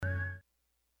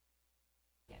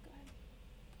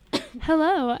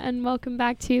Hello, and welcome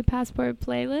back to Passport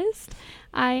Playlist.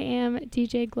 I am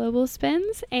DJ Global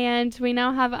Spins, and we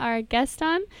now have our guest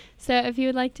on. So if you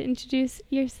would like to introduce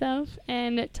yourself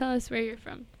and tell us where you're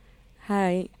from.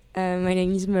 Hi, my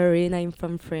name is Marie and I'm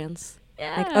from France.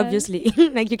 Yeah. Like, obviously,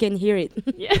 like you can hear it.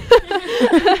 Yeah.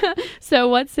 So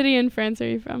what city in France are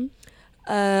you from?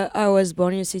 I was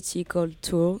born in a city called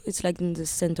Tours. It's like in the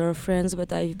center of France,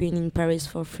 but I've been in Paris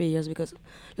for 3 years because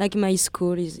like my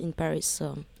school is in Paris.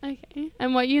 So Okay.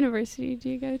 And what university do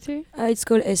you go to? it's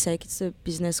called ESSEC. It's a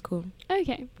business school.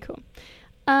 Okay, cool.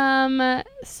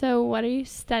 So what are you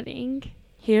studying?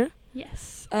 Here?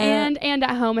 Yes. Uh, And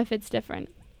at home if it's different.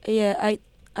 Yeah, I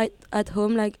at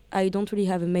home, like, I don't really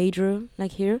have a major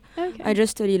like here. Okay. I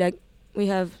just study, like, we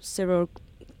have several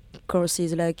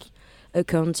courses like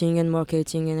accounting and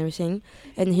marketing and everything.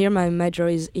 And here my major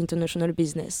is international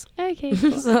business. Okay,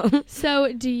 cool. So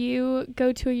So, do you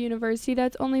go to a university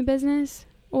that's only business,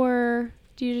 or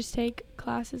do you just take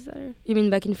classes that are? you mean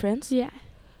back in France? Yeah.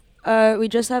 We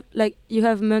just have, like, you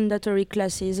have mandatory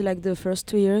classes like the first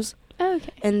 2 years,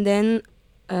 Okay. and then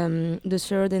the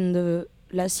third and the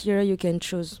last year you can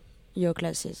choose your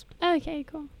classes. Okay,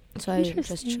 cool. So I just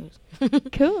Interesting. chose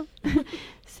Cool.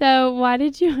 So, why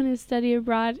did you want to study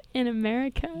abroad in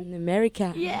America? in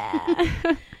America. Yeah.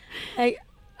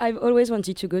 I've always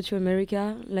wanted to go to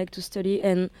America, like to study,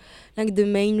 and like the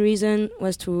main reason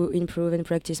was to improve and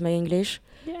practice my English.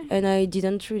 Yeah. And I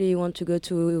didn't really want to go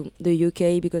to the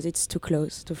UK because it's too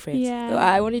close to France. Yeah. So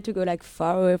I wanted to go like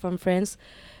far away from France,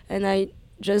 and I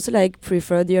just like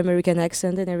prefer the American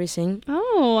accent and everything.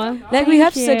 Oh. Like we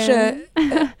have thank such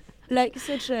you.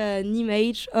 such an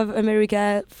image of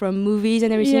America from movies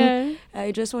and everything. Yeah.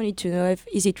 I just wanted to know if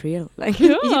is it real? Like is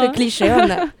it Cool. a cliche or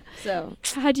not? So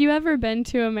Had you ever been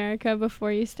to America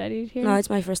before you studied here? no, it's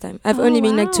my first time. I've Oh, only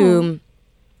been like wow. to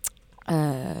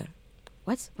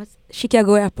what's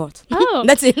Chicago Airport. Oh.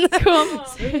 That's it. Cool.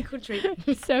 Really cool trip.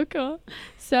 So cool.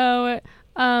 So,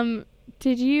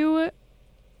 did you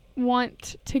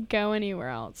want to go anywhere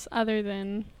else other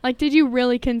than, like, did you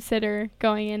really consider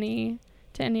going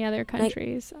to any other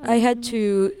countries? I had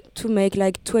to make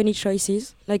like 20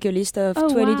 choices, like a list of Oh,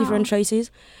 20 wow. different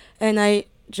choices, and I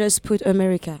just put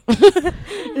America.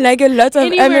 Like a lot of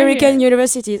Anywhere American here.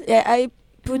 universities. Yeah, I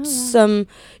put Oh, wow. some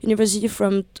university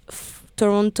from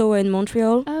Toronto and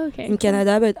Montreal Oh, okay. in cool.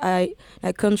 Canada, but I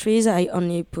like countries I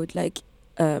only put like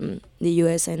the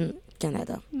US and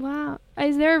Canada. Wow.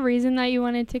 Is there a reason that you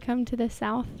wanted to come to the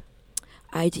South?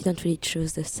 I didn't really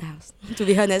choose the South, to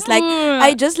be honest. Like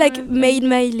I just like I made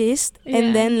my list, Yeah.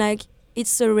 and then like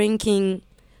it's a ranking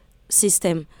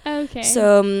system. Okay.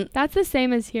 So that's the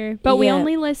same as here, but we Yeah.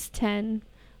 only list 10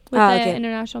 with Ah, the okay.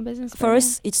 international business. for program.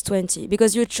 us it's 20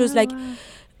 because you choose Oh, like wow.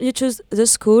 you choose the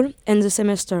school and the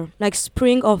semester, like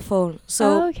spring or fall. So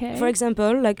Oh, okay. for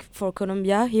example, like for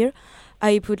Colombia here,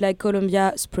 I put like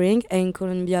Colombia spring and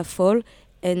Colombia fall,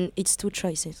 and it's 2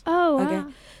 choices. Oh, wow. okay.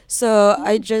 So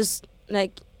I just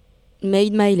like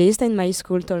made my list, and my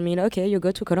school told me, okay, you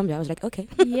go to Colombia. I was like, okay.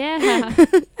 Yeah.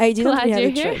 I didn't Glad really have you're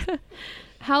a here. choice.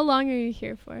 How long are you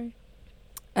here for?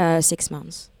 6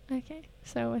 months. Okay,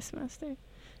 so a semester.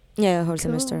 Yeah, a whole Cool.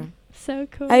 semester. So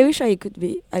cool. I wish I could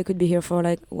be here for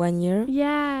like 1 year.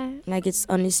 Yeah, Like it's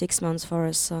only 6 months for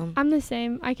us. So I'm the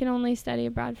same. I can only study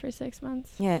abroad for 6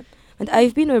 months. yeah, and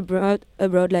I've been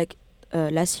abroad like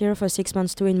last year for 6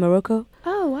 months too in Morocco.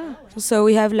 Oh, wow. So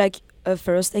we have like a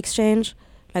first exchange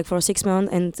like for 6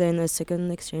 months, and then a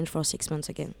second exchange for 6 months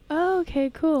again. Oh, okay,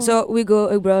 cool. So we go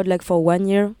abroad like for 1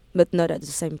 year, but not at the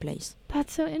same place.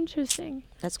 That's so interesting.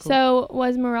 That's cool. So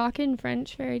was Moroccan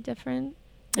French very different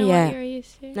than Yeah. what you're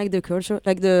used to? Like the culture,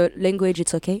 like the language,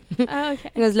 it's okay. Oh, okay.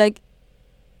 Because like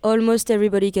almost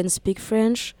everybody can speak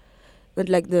French, but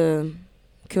like the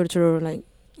culture, like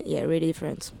really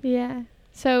different. Yeah.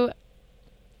 So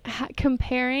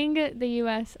comparing the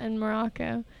U.S. and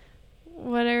Morocco,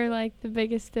 what are like the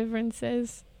biggest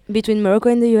differences? Between Morocco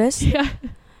and the US, Yeah.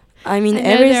 I mean I know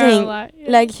there are a everything. lot, yeah.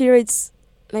 Like here, it's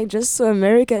like just so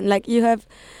American. Like you have,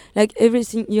 like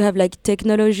everything. You have like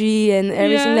technology and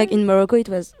everything. Yeah. Like in Morocco, it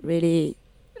was really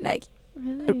like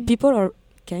Really? people are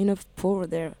kind of poor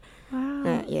there.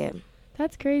 Wow. Yeah,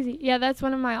 That's crazy. Yeah, that's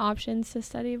one of my options to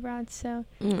study abroad, so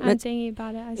I'm but thinking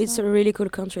about it as it's well. a really cool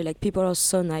country. Like people are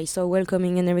so nice, so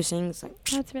welcoming and everything. It's like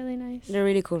That's really nice. they're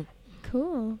really cool.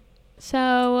 Cool.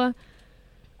 So,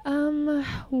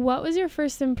 what was your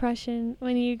first impression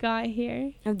when you got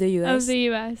here Of the US. of the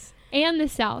U.S. and the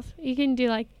South? You can do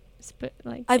like,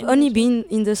 I've only individual. been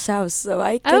in the South, so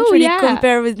I can't Oh, really yeah.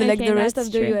 compare with like Okay, the rest that's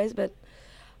of the true. US. But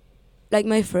like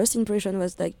my first impression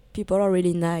was like people are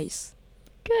really nice.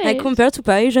 Good. Like compared to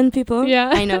Parisian people. Yeah.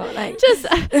 I know. Like Just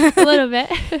a little bit.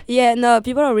 yeah, no,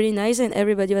 people are really nice, and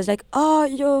everybody was like, "Oh,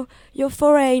 you're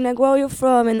foreign. Like, where are you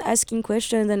from?" And asking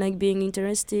questions and like being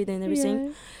interested and everything.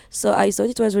 Yeah. So I thought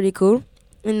it was really cool.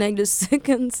 And like the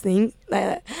second thing,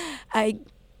 I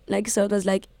like thought was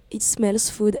like it smells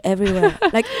food everywhere.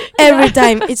 Like every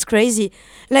time, it's crazy.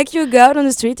 Like you go out on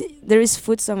the street, there is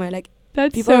food somewhere. Like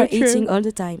That's people so are true. eating all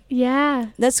the time. Yeah.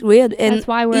 That's weird. And That's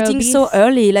why we're eating obese. so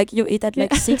early, like you eat at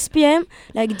like Yeah. 6 p.m.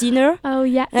 like dinner. Oh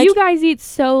yeah. Like, you guys eat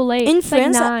so late. In It's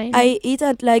France, like 9. I eat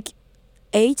at like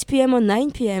 8 p.m. or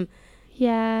 9 p.m.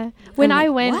 Yeah. When I'm I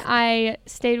like, went, what? I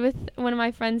stayed with one of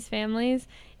my friends' families,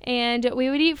 and we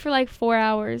would eat for like 4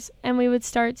 hours, and we would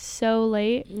start so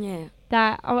late Yeah.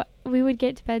 that we would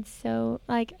get to bed so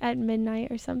like at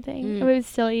midnight or something. Mm. And we would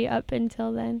still eat up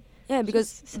until then. Yeah,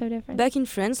 because It's so different. back in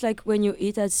France, like when you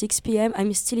eat at 6 p.m.,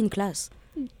 I'm still in class.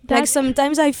 Like That's-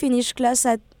 sometimes I finish class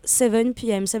at 7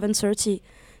 p.m., 7:30.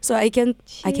 So I can eat.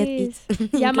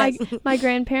 Jeez. in Yeah, class. my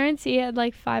grandparents eat at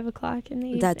like 5 o'clock in the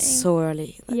evening. That's so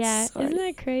early. That's yeah, so isn't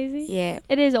early. that crazy? Yeah.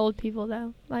 It is old people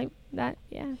though, like that.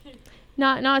 Yeah,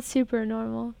 not super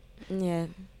normal. Yeah.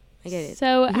 I get it.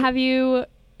 So Mhm.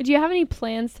 do you have any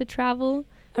plans to travel?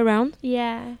 Around?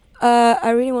 Yeah. I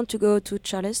really want to go to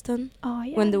Charleston Oh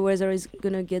yeah. when the weather is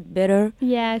gonna get better.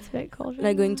 yeah, it's a bit cold. Right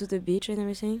Like going now. to the beach and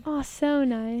everything. Oh, so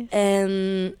nice.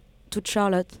 And to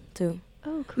Charlotte too.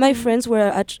 Oh, cool. My friends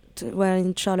were were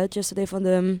in Charlotte yesterday for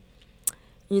the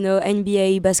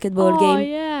NBA basketball Oh game.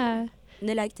 yeah.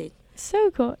 They liked it. So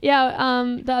cool. Yeah.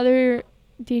 The other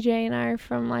DJ and I are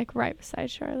from like right beside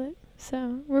Charlotte,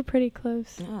 so we're pretty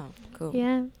close. Oh, cool.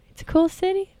 Yeah, it's a cool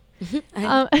city.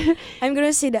 I'm, I'm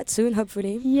gonna see that soon,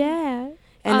 hopefully. Yeah.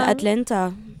 And Um,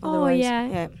 Atlanta. Oh Otherwise. yeah.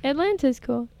 Yeah. Atlanta's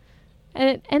cool,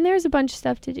 and there's a bunch of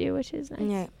stuff to do, which is nice.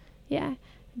 Yeah. Yeah.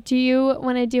 Do you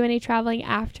want to do any traveling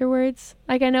afterwards?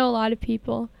 Like I know a lot of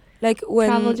people Like travel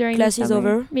when during class the is summer.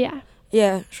 over. Yeah.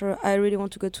 Yeah, sure. I really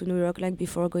want to go to New York, like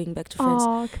before going back to France,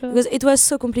 Oh, cool. because it was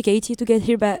so complicated to get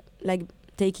here, but like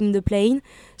taking the plane.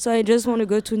 So I just want to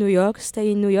go to New York,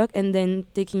 stay in New York, and then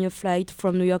taking a flight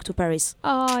from New York to Paris.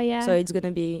 Oh yeah. So it's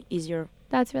gonna be easier.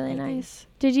 That's really I think. nice.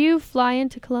 Did you fly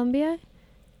into Colombia?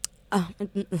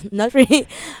 Not really.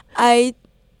 I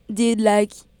did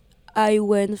like I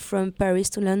went from Paris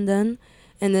to London,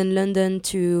 and then London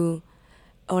to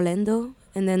Orlando,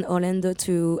 and then Orlando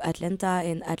to Atlanta,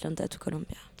 and Atlanta to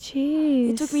Colombia.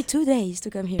 Jeez. It took me 2 days to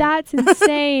come here. That's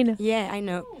insane. Yeah, I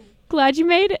know. Glad you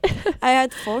made it. I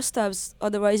had 4 stops.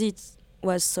 Otherwise, it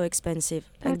was so expensive.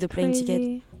 Like the plane ticket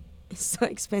crazy. is so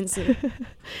expensive.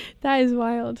 That is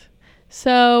wild.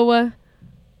 So,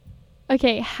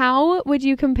 okay, how would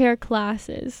you compare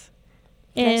classes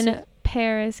in Classes?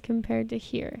 Paris compared to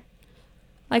here?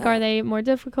 Like, are Uh, they more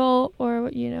difficult or,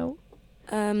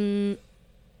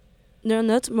 They're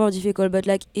not more difficult, but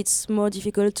like it's more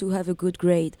difficult to have a good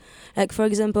grade. Like for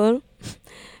example,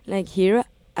 like here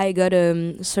I got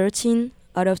 13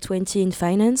 out of 20 in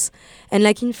finance, and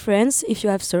like in France, if you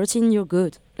have 13, you're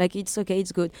good. Like it's okay,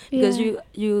 it's good because Yeah.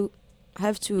 you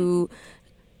have to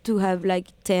have like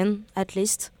 10 at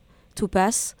least to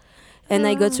pass. And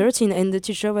I got Ah. 13, and the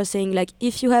teacher was saying like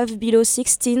if you have below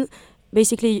 16,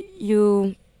 basically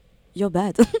you're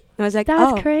bad. I was like,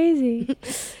 That's oh. crazy.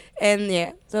 And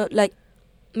yeah, so like,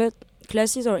 but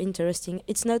classes are interesting.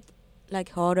 It's not like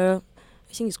harder.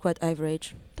 I think it's quite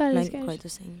average, That is like good. quite the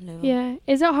same level. Yeah.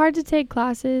 Is it hard to take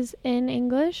classes in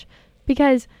English?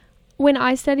 Because when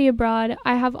I study abroad,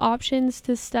 I have options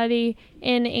to study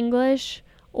in English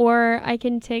or I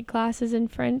can take classes in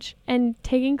French. And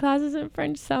taking classes in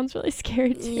French sounds really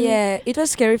scary too. Yeah, it was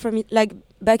scary for me. Like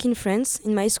back in France,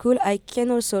 in my school, I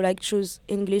can also like choose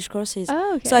English courses.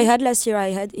 Oh, okay. So I had last year,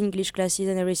 I had English classes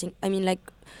and everything. I mean, like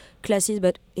classes,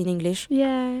 but in English.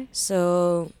 Yeah.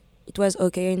 So it was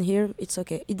okay in here. It's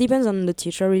okay. It depends on the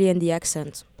teacher really and the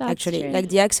accent. That's Actually, true. like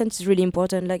the accent is really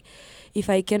important. Like if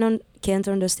I can't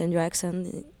understand your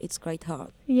accent, it's quite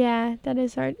hard. Yeah, that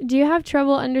is hard. Do you have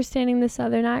trouble understanding the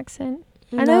southern accent?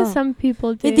 I know some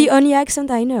people do. It's the only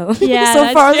accent I know. Yeah, so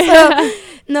that's far. true. So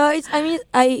no, it's. I mean,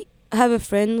 I have a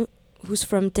friend who's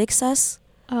from Texas,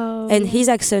 Oh. and yeah. his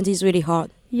accent is really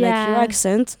hard. Yeah. Like your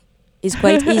accent is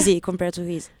quite easy compared to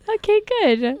his. Okay,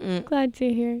 good. Mm. Glad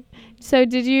to hear. So,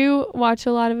 did you watch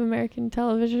a lot of American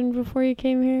television before you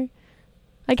came here?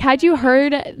 Like, had you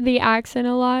heard the accent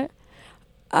a lot?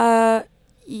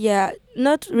 Yeah,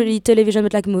 not really television,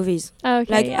 but like movies.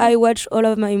 Okay. Like yeah. I watch all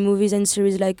of my movies and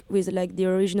series like with like the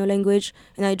original language,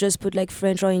 and I just put like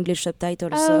French or English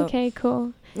subtitles. Oh, so okay,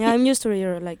 cool. yeah, I'm used to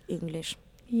hear like English.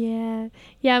 Yeah.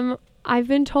 Yeah, I've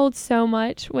been told so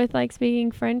much with like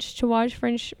speaking French to watch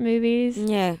French movies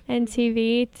Yeah. and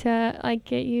TV to like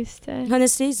get used to.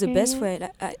 Honestly, it's the best way.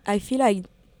 Like, I feel I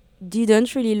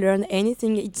didn't really learn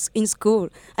anything in school,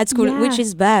 which Yeah.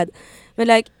 is bad. But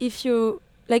like if you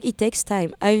like, it takes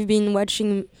time. I've been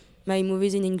watching my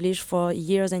movies in English for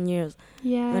years and years.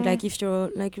 Yeah. But like if you're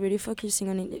like really focusing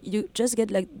on it, you just get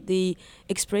like the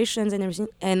expressions and everything.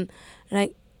 And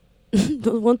like,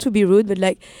 don't want to be rude, but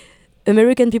like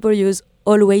American people use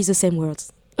always the same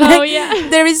words. Oh Like, yeah.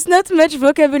 there is not much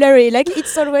vocabulary. Like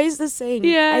it's always the same.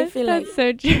 Yeah, I feel that's like.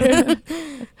 so true.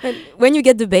 But when you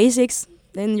get the basics,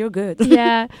 then you're good.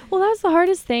 Yeah. Well, that's the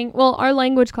hardest thing. Well, our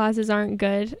language classes aren't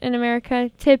good in America.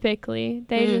 Typically,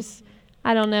 they just,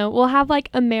 I don't know. We'll have like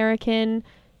American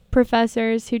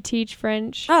professors who teach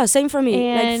French. Ah, same for me.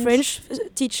 Like And- French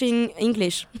teaching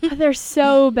English. They're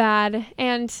so bad.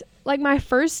 And like my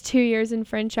first 2 years in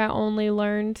French, I only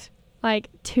learned like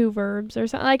 2 verbs or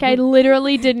something. Like I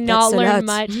literally did not That's a learn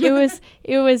lot. much.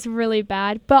 It was really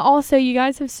bad. But also, you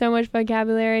guys have so much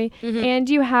vocabulary, and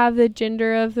you have the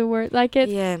gender of the word. Like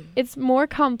Yeah, it's more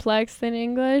complex than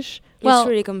English. it's Well,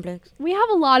 really complex. we have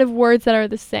a lot of words that are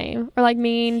the same or like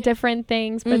mean different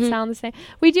things but sound the same.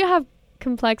 We do have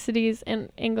complexities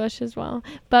in English as well,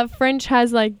 but French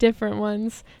has like different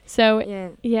ones. So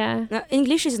yeah. Now,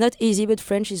 English is not easy, but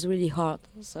French is really hard.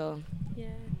 So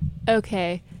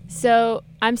Okay, so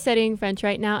I'm studying French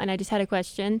right now, and I just had a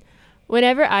question.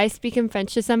 Whenever I speak in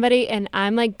French to somebody and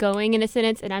I'm like going in a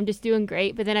sentence and I'm just doing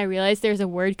great, but then I realize there's a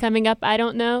word coming up I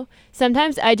don't know,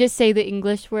 sometimes I just say the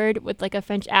English word with like a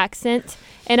French accent,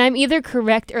 and I'm either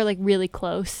correct or like really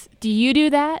close. Do you do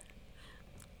that?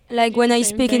 like do when the I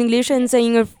same speak thing. English and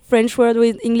saying a French word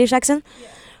with English accent,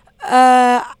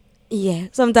 yeah,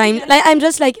 sometimes. Like I'm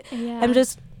just like I'm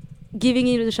just giving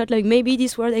it a shot. Like maybe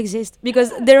this word exists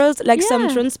because there are like some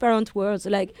Yeah. transparent words.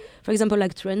 Like for example,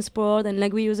 like transport, and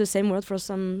like we use the same word for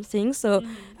some things. So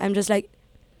I'm just like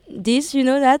this, you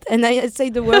know that, and I say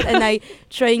the word and I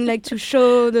trying like to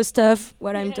show the stuff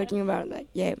what I'm talking about. Like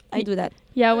I do that.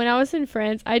 Yeah, when I was in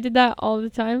France, I did that all the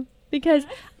time because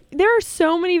there are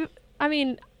so many. I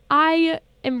mean, I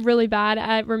am really bad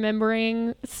at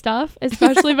remembering stuff,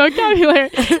 especially vocabulary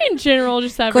in general.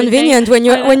 Just everything. Convenient when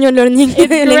you're learning It's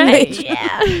language. great,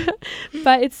 yeah.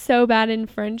 But it's so bad in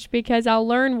French because I'll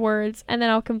learn words and then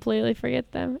I'll completely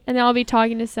forget them, and then I'll be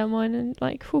talking to someone and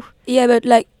like, whew. Yeah, but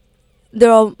like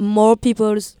there are more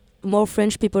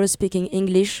French people speaking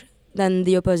English than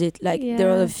the opposite. Like there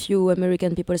are Yeah. a few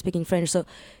American people speaking French. So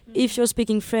if you're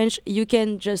speaking French, you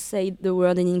can just say the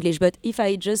word in English. But if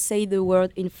I just say the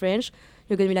word in French,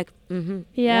 you're gonna be like,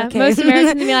 Yeah, okay. most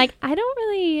Americans will be like, I don't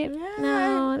really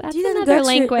know. That's didn't another got you.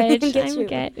 language. Get I'm you.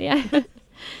 good. Yeah.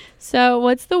 So,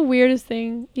 what's the weirdest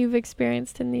thing you've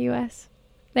experienced in the U.S.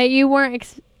 that you weren't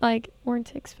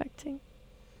expecting,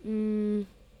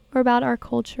 or about our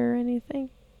culture or anything?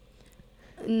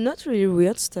 Not really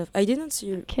weird stuff. I didn't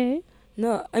see. Okay.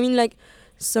 No, I mean like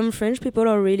some French people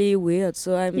are really weird.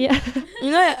 So I'm, Yeah.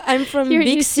 I'm from You're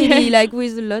big used to city, it. like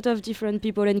with a lot of different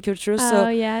people and cultures. Oh So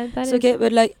yeah, it's okay.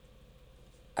 But like,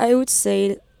 I would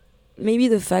say maybe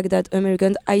the fact that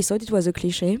Americans, I thought it was a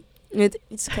cliche.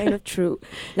 It's kind of true.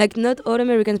 Like not all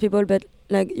American people, but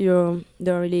like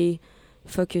they're really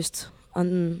focused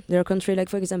on their country. Like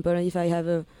for example, if I have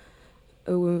a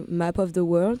map of the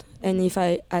world, and if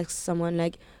I ask someone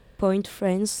like point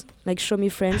France, like show me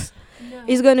France,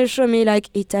 he's gonna show me like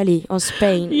Italy or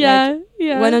Spain. Yeah,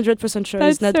 yeah. 100% sure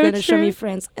That's he's not so gonna show me true.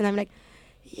 France. And I'm like,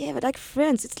 yeah, but like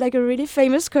France, it's like a really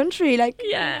famous country. Like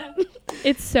Yeah.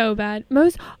 It's so bad.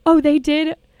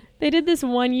 They did this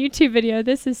one YouTube video.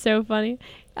 This is so funny.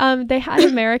 They had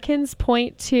Americans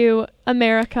point to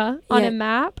America on Yeah. a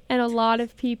map, and a lot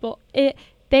of people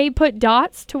they put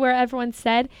dots to where everyone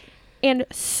said, and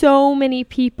so many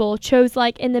people chose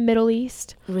like in the Middle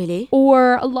East, really,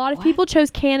 or a lot of What? people chose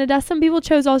Canada. Some people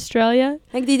chose Australia.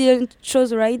 like they didn't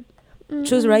choose right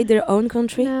their own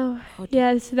country. No. Oh, dear.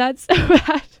 Yes, that's so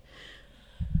bad.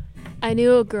 I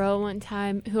knew a girl one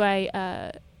time who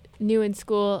I knew in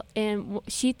school, and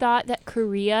she thought that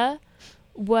Korea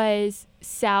was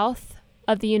south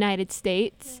of the United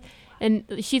States, and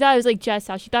she thought it was like just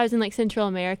south. She thought it was in like Central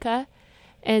America,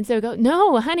 and so I go,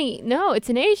 no, honey, no, it's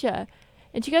in Asia.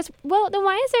 And she goes, well, then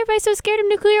why is everybody so scared of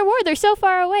nuclear war? They're so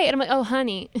far away. And I'm like, oh,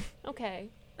 honey, okay,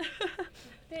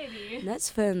 baby. That's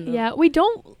fun. though. Yeah, we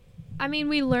don't. I mean,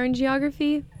 we learn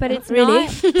geography, but it's Really?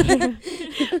 not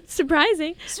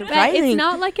surprising. But Surprising. it's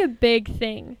not like a big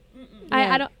thing.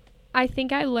 Yeah. I don't. I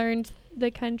think I learned the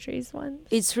countries once.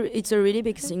 It's a really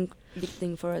big thing. big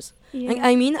thing for us. Yeah. Like,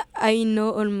 I mean, I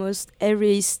know almost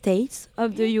every state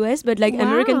of the US, but like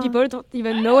American Wow. people don't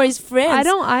even know where is France. I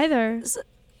don't either.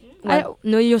 What,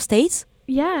 know your states?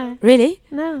 Yeah. Really?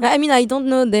 No. I mean, I don't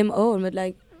know them all, but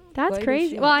like, That's quite a crazy.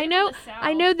 few. Well, I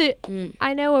know that mm,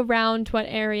 I know around what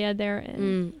area they're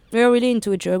in. we're really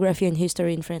into geography and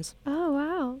history in France. Oh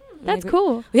wow. That's Like,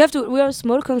 cool. We have to. We are a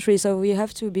small country, so we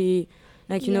have to be,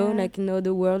 like you know, Yeah. like know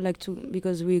the world, like to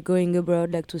because we're going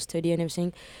abroad, like to study and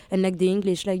everything, and like the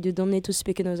English, like you don't need to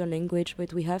speak another language,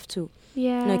 but we have to.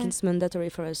 Yeah. Like it's mandatory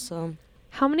for us. So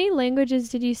How many languages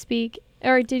did you speak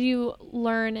or did you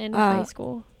learn in high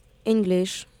school?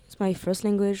 English is my first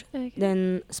language. Okay.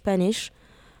 Then Spanish.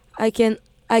 I can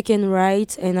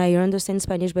write and I understand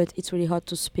Spanish, but it's really hard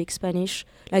to speak Spanish.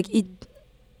 Like it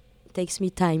takes me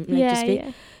time like, to speak.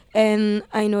 Yeah. And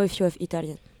I know a few of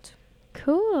Italian.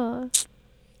 Cool.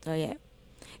 So yeah.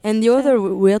 And the other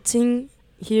weird thing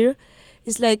here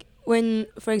is like when,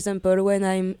 for example, when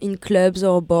I'm in clubs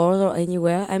or bars or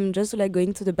anywhere, I'm just like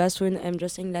going to the bathroom. I'm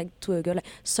just saying like to a girl, like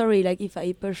sorry, like if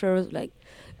I push her, like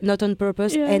not on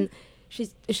purpose, Yeah. and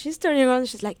she's turning around.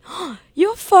 She's like, oh,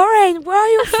 you're foreign. Where are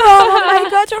you from? Oh my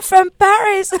God, you're from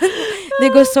Paris. They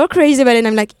go so crazy about it. And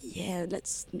I'm like, yeah,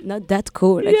 that's not that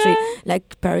cool. Actually,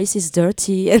 like Paris is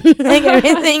dirty and like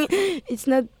everything. It's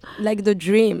not like the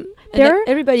dream. And like,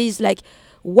 everybody's like,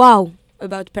 wow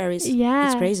about Paris. Yeah.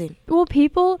 It's crazy. Well,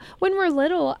 people, when we're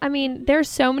little, I mean, there's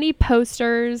so many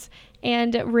posters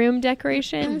and room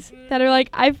decorations that are like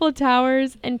Eiffel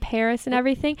Towers and Paris and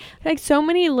everything. Like so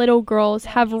many little girls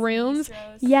have rooms,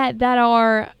 that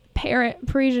are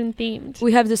Parisian themed.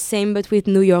 We have the same, but with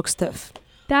New York stuff.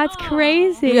 That's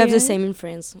crazy. We have the same in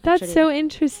France. That's actually. so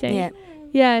interesting. Yeah.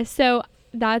 Yeah, so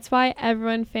that's why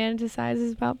everyone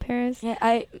fantasizes about Paris. Yeah,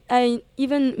 I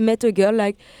even met a girl,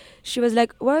 like, she was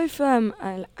like, where are you from?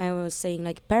 I was saying,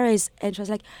 like, Paris. And she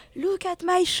was like, look at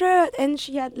my shirt. And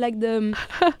she had, like, the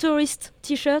tourist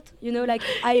T-shirt, you know, like,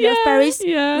 I love Paris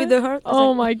with the heart.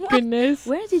 Oh, like, my goodness.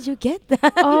 Where did you get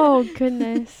that? Oh,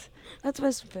 goodness. That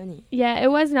was funny. Yeah,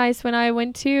 it was nice. When I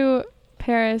went to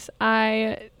Paris,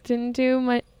 I didn't do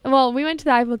my... Well, we went to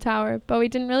the Eiffel Tower, but we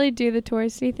didn't really do the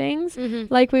touristy things.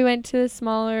 Mm-hmm. Like, we went to the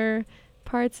smaller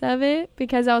parts of it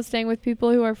because I was staying with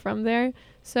people who are from there.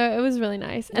 So it was really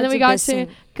nice. And then we got to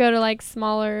go to, like,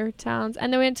 smaller towns.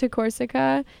 And then we went to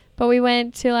Corsica, but we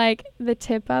went to, like, the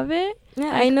tip of it. Yeah,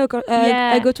 like, I know.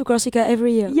 I go to Corsica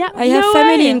every year. Yeah, I have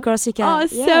family in Corsica. Oh,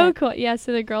 so cool. Yeah,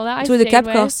 so the girl that I stayed with. To the Cap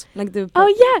course. Like the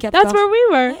Cap that's course. Where we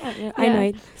were. Yeah, I know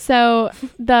it. So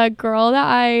the girl that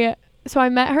I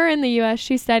met her in the U.S.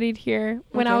 She studied here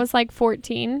when I was, like,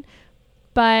 14.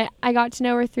 But I got to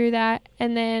know her through that.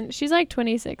 And then she's, like,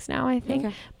 26 now, I think.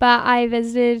 Okay. But I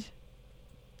visited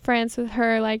France with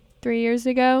her, like, 3 years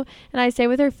ago. And I stay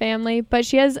with her family. But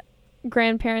she has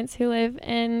grandparents who live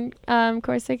in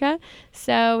Corsica.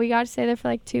 So we got to stay there for,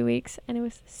 like, 2 weeks. And it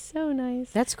was so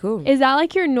nice. That's cool. Is that,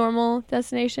 like, your normal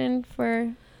destination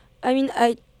for... I mean,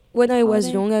 when I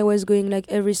was young, I was going like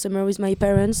every summer with my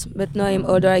parents. But now I'm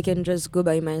older, I can just go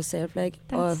by myself, like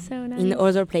so nice. In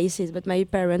other places. But my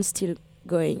parents still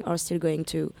going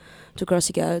to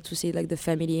Corsica to see like the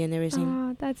family and everything.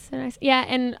 Oh, that's so nice. Yeah,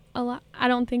 and I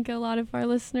don't think a lot of our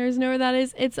listeners know where that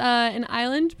is. It's an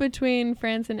island between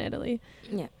France and Italy.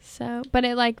 Yeah. So, but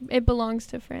it belongs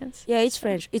to France. Yeah, it's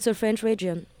French. It's a French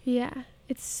region. Yeah.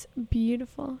 It's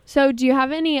beautiful. So do you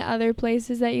have any other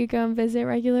places that you go and visit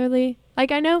regularly? Like,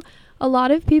 I know a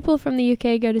lot of people from the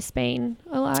UK go to Spain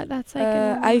a lot. That's like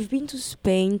I've been to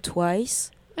Spain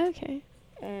twice. Okay.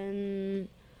 And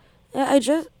I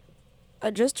just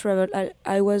traveled.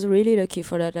 I was really lucky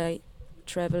for that. I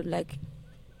traveled like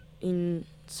in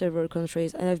several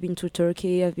countries. And I've been to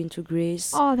Turkey. I've been to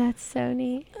Greece. Oh, that's so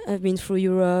neat. I've been through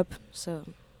Europe. So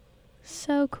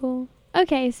cool.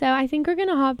 Okay, so I think we're going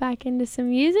to hop back into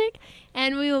some music,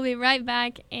 and we will be right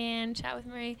back and chat with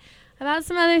Marie about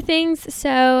some other things,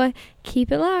 so keep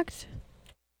it locked.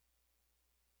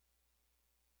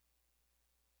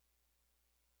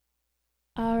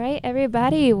 All right,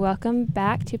 everybody, welcome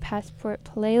back to Passport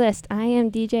Playlist. I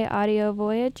am DJ Audio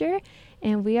Voyager,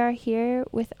 and we are here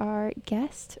with our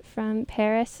guest from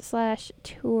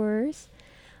Paris/Tours.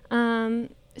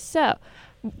 So,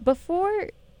 before...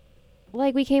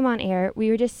 like we came on air, we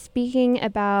were just speaking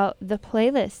about the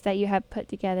playlist that you have put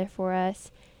together for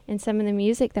us and some of the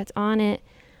music that's on it.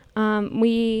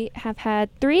 We have had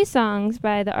 3 songs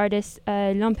by the artist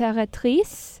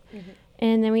L'Impératrice,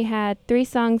 and then we had 3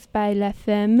 songs by La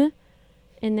Femme,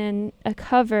 and then a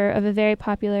cover of a very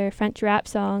popular French rap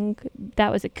song that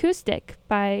was acoustic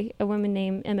by a woman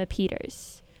named Emma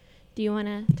Peters. Do you want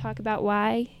to talk about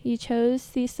why you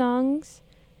chose these songs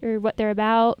or what they're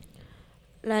about?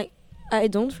 like I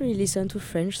don't really listen to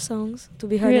French songs, to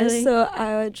be honest. Really? So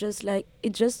I just like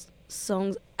it just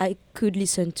songs I could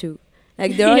listen to.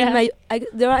 Like they are Yeah. in my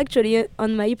they are actually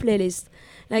on my playlist.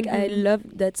 Like I Mhm. love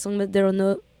that song, but they are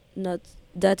not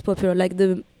that popular. Like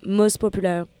the most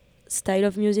popular style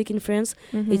of music in France,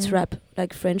 it's Mhm. rap,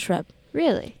 like French rap.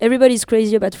 Really? Everybody's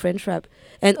crazy about French rap,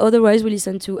 and otherwise we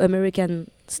listen to American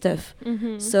stuff.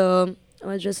 Mhm. So I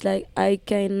was just like I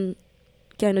can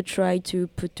kind of try to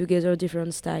put together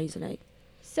different styles. Like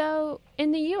So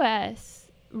in the U.S.,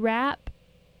 rap,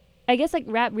 I guess like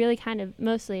rap really kind of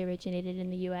mostly originated in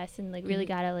the U.S. and like really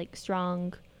Mhm. got a like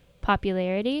strong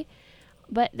popularity,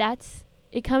 but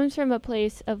it comes from a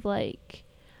place of like,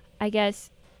 I guess,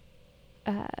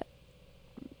 uh,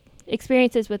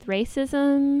 experiences with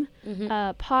racism,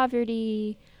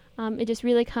 poverty. It just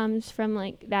really comes from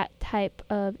like that type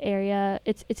of area.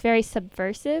 It's very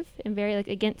subversive and very like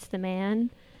against the man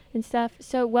and stuff.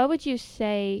 So what would you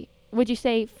say? Would you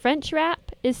say French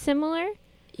rap is similar?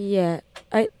 Yeah,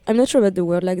 I'm not sure about the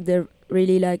word. Like they're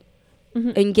really like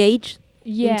Mm-hmm. engaged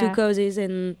into Yeah. causes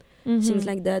and things Mhm.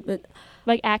 like that. But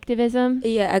Like activism.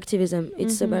 yeah, activism.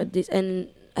 It's about Mhm. this, and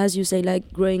as you say, like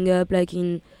growing up like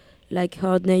in like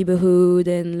hard neighborhood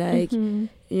and like Mhm.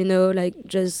 like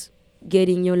just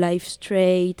getting your life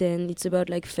straight, and it's about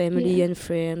like family Yeah. and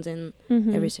friends and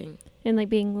Mhm. everything. And like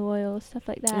being loyal, stuff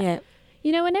like that. Yeah.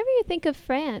 You know, whenever you think of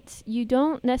France, you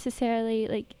don't necessarily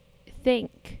like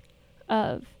think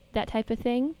of that type of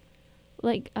thing.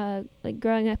 Like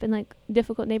growing up in like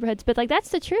difficult neighborhoods, but like that's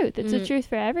the truth. It's the Mm. truth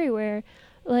for everywhere.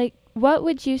 Like what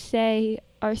would you say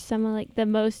are some of like the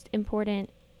most important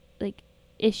like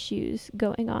issues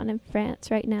going on in France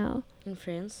right now? In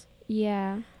France.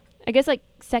 Yeah. I guess like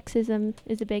sexism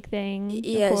is a big thing,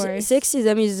 Yeah, of course.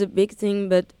 sexism is a big thing,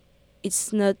 but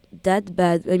it's not that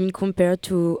bad. I mean, compared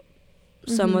to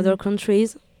some other Mhm.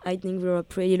 countries, I think we are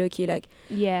pretty lucky. Like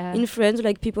Yeah. in France,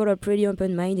 like people are pretty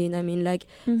open-minded. I mean, like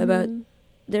about Mhm.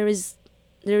 there is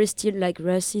still like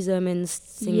racism and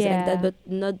things like that, Yeah. but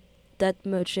not that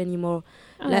much anymore.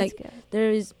 Oh, that's Like good.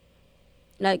 there is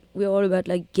like we're all about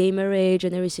like gay marriage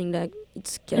and everything. Like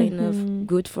it's kind Mhm. of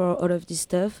good for all of this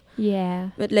stuff. Yeah.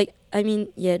 But like I mean,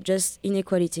 yeah, just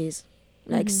inequalities,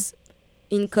 like Mhm.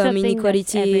 income Something that's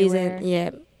inequalities, everywhere. and yeah,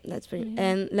 that's pretty. Yeah.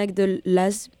 And like the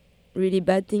last really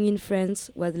bad thing in France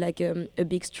was like a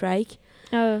big strike.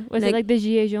 Oh, was it like the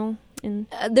Gilets jaunes in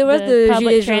There was the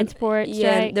public Gilets jaunes, transport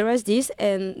yeah, strike? there was this,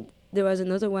 and there was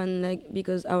another one like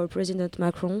because our president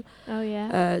Macron Oh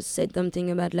yeah. said something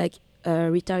about like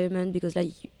retirement, because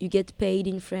like you get paid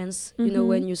in France, when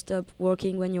Mhm. you stop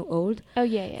working when you're old, Oh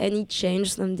yeah, yeah. and he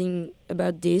changed something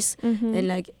about this, Mhm. and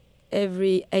like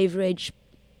every average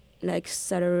like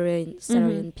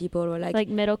salarian people were like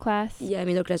middle class. yeah,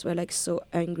 middle class were like so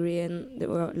angry, and there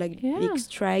were like Yeah. big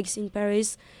strikes in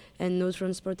Paris and no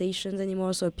transportations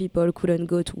anymore, so people couldn't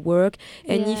go to work.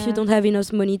 And if you Yeah. don't have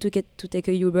enough money to take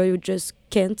a Uber, you just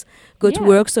can't go to Yeah.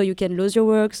 work, so you can lose your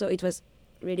work. So it was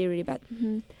really, really bad.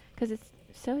 Because it's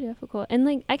so difficult, and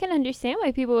like I can understand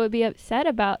why people would be upset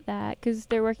about that, because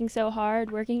they're working so hard,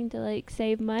 working to like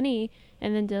save money,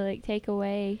 and then to like take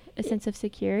away a sense of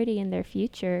security in their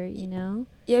future. You know.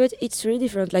 Yeah, but it's really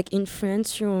different. Like in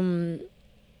France,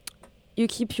 you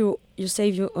keep you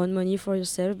save your own money for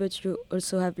yourself, but you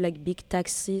also have like big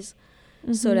taxes.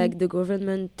 So Mhm. like the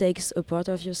government takes a part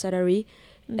of your salary,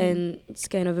 Mhm. and it's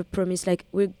kind of a promise like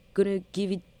we're gonna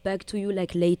give it back to you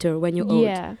like later when you're old.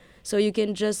 Yeah. So you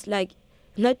can just like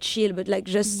not chill, but like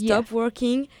just Yeah. stop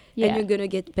working, Yeah. and you're gonna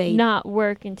get paid. Not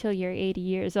work until you're 80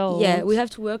 years old. Yeah, we have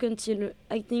to work until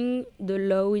I think the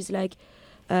law is like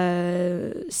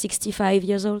 65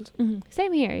 years old. Mhm.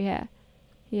 Same here. Yeah.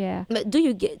 Yeah. But do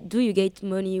you get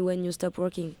money when you stop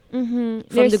working Mhm.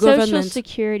 from There's the Social government?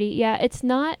 Security. Yeah, it's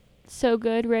not so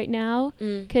good right now,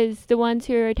 Mm. because the ones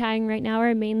who are retiring right now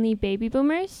are mainly baby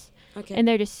boomers, Okay. and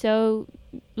they're just so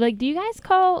like. Do you guys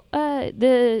call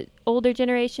the older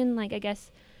generation, like I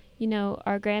guess,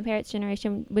 our grandparents'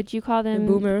 generation? Would you call The them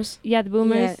boomers. Yeah, the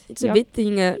boomers. Yeah, it's a Yup. big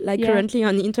thing like Yeah. currently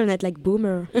on the internet, like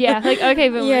boomer. Yeah, like okay,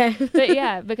 boomer. Yeah. But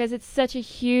yeah, because it's such a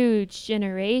huge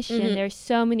generation. Mhm. There's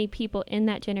so many people in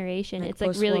that generation. Like It's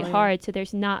like really post-war, yeah. hard, so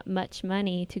there's not much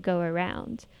money to go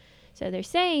around. So they're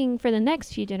saying for the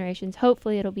next few generations,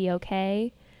 hopefully it'll be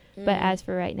okay. But Mm. as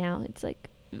for right now, it's like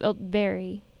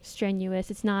very strenuous.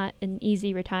 It's not an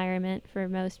easy retirement for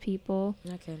most people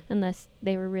Okay. unless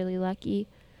they were really lucky.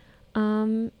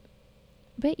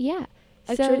 But yeah.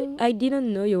 Actually, so, I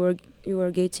didn't know you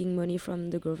were getting money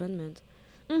from the government.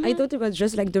 I Mhm. thought it was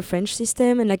just like the French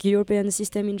system and like European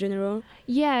system in general.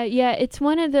 Yeah, it's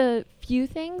one of the few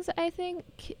things I think,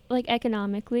 like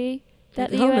economically, that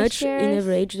Like, the how U.S. much shares. in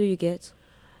average do you get?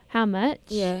 How much?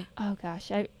 Yeah. Oh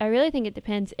gosh, I really think it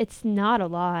depends. It's not a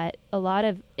lot.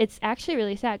 It's actually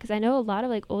really sad because I know a lot of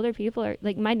like older people are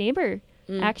like my neighbor.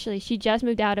 Actually, she just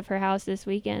moved out of her house this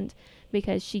weekend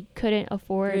because she couldn't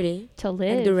afford Really? to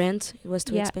live. Like the rent was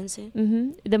too Yeah. expensive.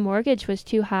 The mortgage was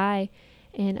too high,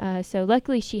 and so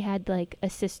luckily she had like a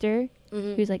sister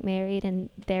Mm-hmm. who's like married, and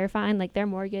they're fine. Like their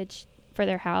mortgage for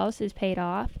their house is paid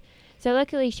off. So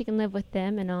luckily she can live with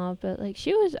them and all, but like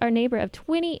she was our neighbor of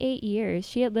 28 years.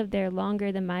 She had lived there longer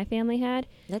than my family had,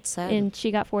 That's sad. and she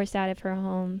got forced out of her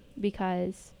home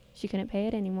because she couldn't pay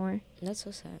it anymore. That's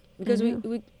so sad. Because we, know.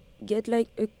 we get like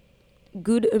a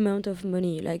good amount of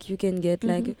money. Like you can get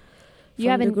like Mhm. from You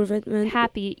have the a government.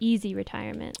 happy, easy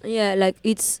retirement. Yeah, like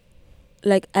it's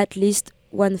like at least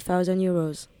 1,000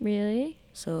 euros. Really?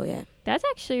 So yeah. That's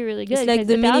actually really It's good. like 'cause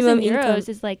the minimum 1,000 euros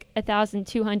income. is like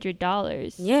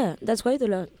 $1,200. Yeah, that's quite a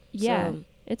lot. Yeah, So,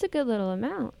 it's a good little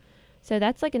amount. So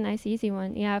that's like a nice easy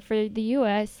one. Yeah, for the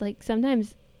US, like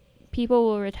sometimes people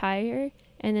will retire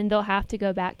and then they'll have to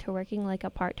go back to working like a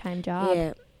part-time job.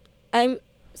 yeah.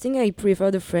 think I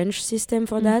prefer the French system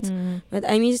for that. Mhm. But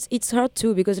I mean, it's hard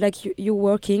too because like you're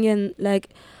working and like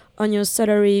on your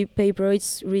salary paper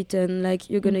it's written like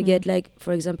you're gonna Mhm. get like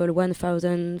for example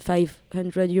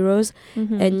 1,500 euros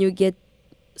Mhm. and you get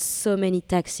so many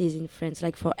taxes in France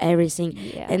like for everything.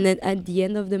 Yeah. And then at the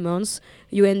end of the month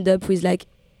you end up with like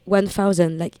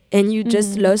 1,000 like and you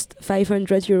just Mhm. lost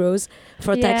 500 euros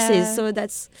for Yeah. taxes. So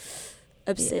that's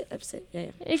upset. Yeah.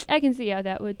 I can see how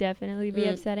that would definitely be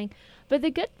Mm. upsetting. But the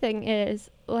good thing is,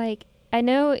 like, I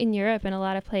know in Europe and a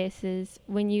lot of places,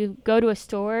 when you go to a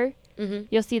store, Mm-hmm.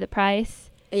 you'll see the price,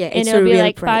 Yeah, and it's it'll a be real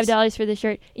like price. $5 for the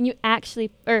shirt, and you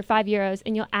actually, or €5,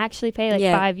 and you'll actually pay like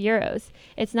Yeah. €5.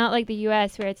 It's not like the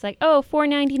US where it's like, oh,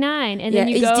 $4.99, and yeah, then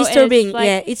you it's go disturbing. and it's like,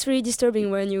 Yeah, it's really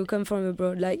disturbing when you come from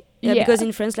abroad. Like, yeah, Yeah. because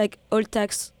in France, like all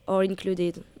tax are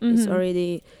included. It's Mhm.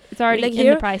 already it's already like in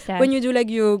here, the price tag. when you do like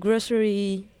your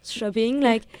grocery shopping,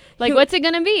 like like, you- what's it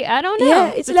gonna be? I don't know.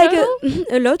 yeah, it's The like total?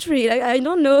 a lottery. Like I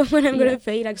don't know when I'm Yeah. gonna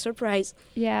pay. Like surprise.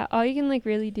 Yeah, all you can like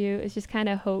really do is just kind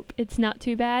of hope it's not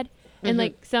too bad. And Mhm.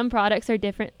 like some products are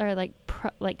different, or like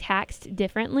taxed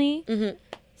differently. Mm-hmm.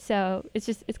 So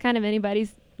it's kind of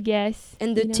anybody's guess.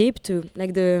 And the you know? tip too,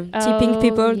 like the tipping Oh,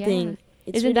 people yeah. thing.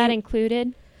 It's Isn't that really-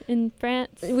 included in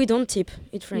France? We don't tip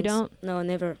in France. don't? No,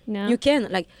 never. No. You can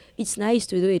like it's nice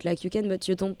to do it. Like you can, but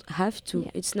you don't have to.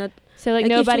 Yeah. It's not So like like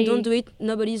nobody. if you don't do it,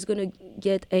 nobody's gonna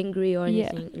get angry or Yeah.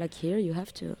 anything. Like here, you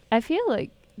have to. I feel like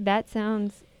that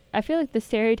sounds. I feel like the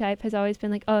stereotype has always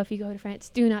been like, oh, if you go to France,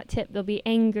 do not tip. They'll be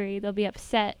angry. They'll be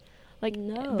upset. Like,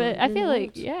 No, but I they feel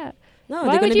like, won't. yeah. No, Why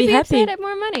they're would gonna you be be happy. upset at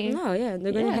more money? No, yeah,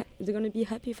 they're Yeah. gonna be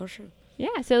happy for sure.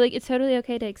 Yeah. So like, it's totally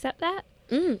okay to accept that.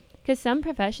 Mm. Because some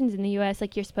professions in the U.S.,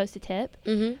 like, you're supposed to tip.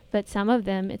 Mm-hmm. But some of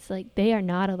them, it's like they are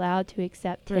not allowed to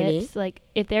accept tips. Really? Like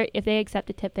if they accept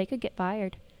a tip, they could get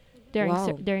fired during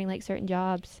Wow. during like certain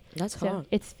jobs. That's So hard.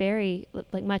 it's very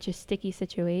like much a sticky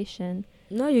situation.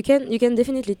 No, you can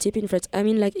definitely tip in France. I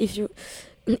mean, like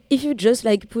if you just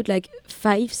like put like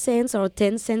 5 cents or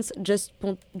 10 cents, just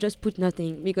put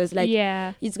nothing because like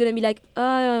yeah, it's gonna be like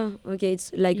okay,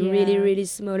 it's like really Yeah.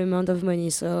 small amount of money,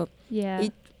 so yeah.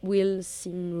 it will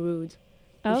seem rude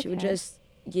if you Okay. just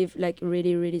give like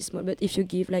really small. But if you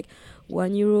give like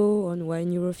 €1 or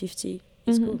 €1.50,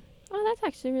 it's Mhm. cool. Oh, that's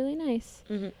actually really nice.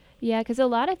 Mm-hmm. Yeah, because a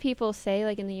lot of people say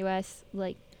like in the U.S.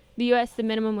 the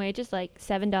minimum wage is like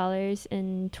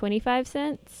 $7.25.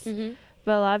 Mm-hmm.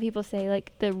 But a lot of people say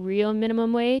like the real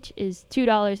minimum wage is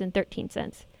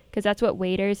 $2.13 because that's what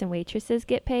waiters and waitresses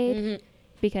get paid. Mm-hmm.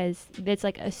 Because it's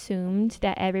like assumed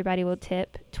that everybody will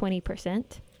tip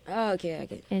 20%. Oh,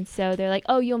 okay. And so they're like,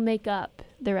 oh, you'll make up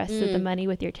the rest of the Mm. money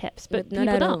with your tips. But not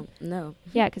people at don't. all. No.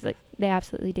 Yeah, because like they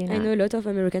absolutely do not. I know a lot of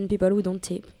American people who don't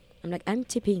tip. I'm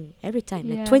tipping every time,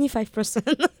 Yeah. like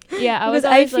 25%. Yeah, Because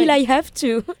I feel I have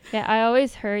to. Yeah, I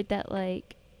always heard that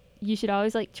like you should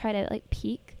always like try to like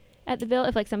peek at the bill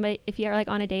if you're like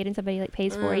on a date and somebody like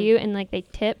pays for you and like they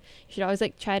tip, you should always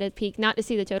like try to peek, not to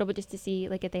see the total but just to see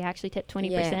like if they actually tip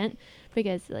 20%.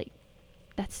 Because like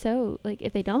that's so like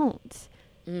if they don't,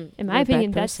 in you're my a bad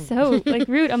opinion, that's person. so like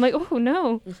rude. I'm like, oh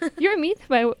no, you're mean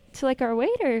to like our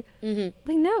waiter. Mm-hmm.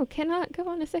 Like no, cannot go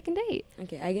on a second date.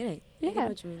 Okay, I get it. I Yeah. get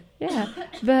what you mean. Yeah.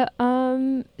 But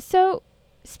so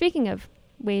speaking of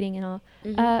waiting and all,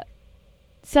 Mhm.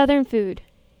 Southern food.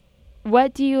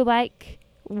 What do you like?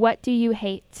 What do you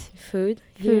hate? Food.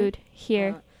 Food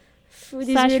here. Food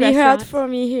is Slash really hard restaurants. for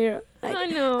me here. Like, I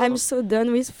know. I'm so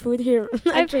done with food here. I've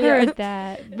Actually, heard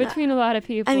that between a lot of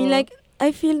people. I mean, like,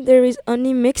 I feel there is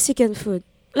only Mexican food.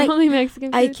 Like, only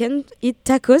Mexican food. I can't eat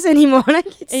tacos anymore. Like,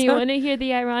 it's And you so want to hear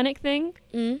the ironic thing?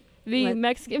 Mm. The What?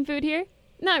 Mexican food here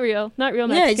not real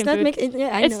Yeah, Mexican it's not food. Mexican.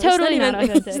 Yeah, I It's know. totally not even,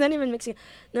 authentic. It's not even Mexican.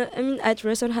 No, I mean at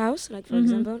Russell House, like for Mhm.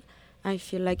 example, I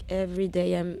feel like every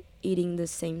day I'm eating the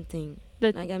same thing.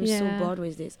 Like I'm so bored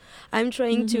with this. I'm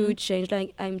trying to Mhm. change.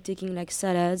 Like I'm taking like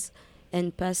salads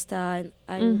and pasta, and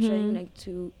I'm trying Mhm. like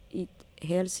to eat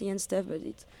healthy and stuff. But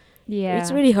Yeah.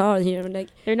 it's really hard here. Like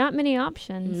There are not many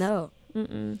options. no.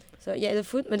 Mm-mm. So yeah, the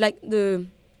food, but like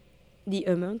the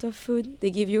amount of food they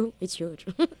give you, it's huge.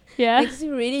 Yeah. Like, it's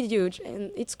really huge,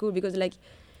 and it's cool because like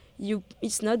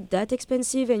it's not that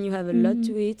expensive, and you have a lot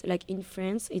to Mhm. eat. Like in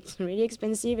France, it's really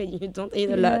expensive, and you don't eat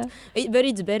a Yeah. lot. But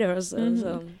it's better. So,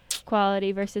 Mhm.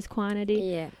 Quality versus quantity.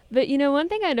 yeah. But you know, one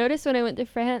thing I noticed when I went to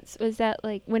France was that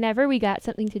like whenever we got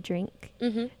something to drink,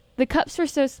 the cups were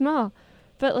so small.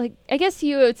 But like I guess to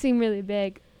you it would seem really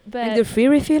big. But Like the free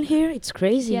refill here, it's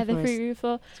crazy. yeah, the for us. free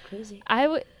refill. It's crazy. I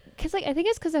would, cause like I think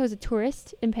it's cause I was a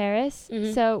tourist in Paris,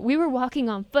 Mhm. so we were walking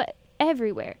on foot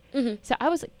everywhere. So I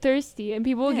was like thirsty, and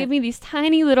people would Yeah. give me these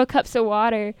tiny little cups of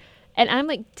water, and I'm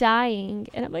like dying,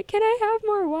 and I'm like, can I have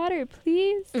more water,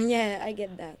 please? Yeah, I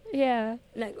get that. Yeah.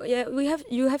 Like yeah,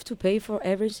 you have to pay for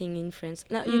everything in France.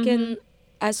 Now you can Mhm.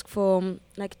 ask for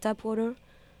like tap water.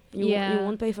 You Yeah.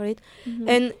 won't pay for it. Mhm.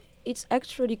 And it's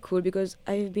actually cool because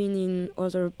I've been in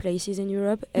other places in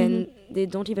Europe and they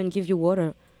don't even give you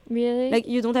water. Really? Like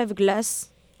you don't have a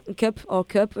cup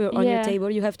on your Yeah. table.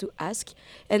 You have to ask,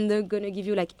 and they're gonna give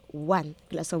you like one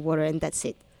glass of water, and that's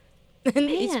it. And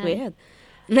it's Man. weird.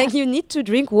 Like you need to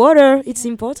drink water. It's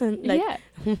important. Like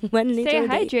yeah. 1 liter Stay a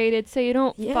day. hydrated so you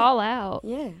don't Yeah. fall out.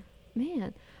 Yeah.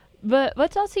 Man. But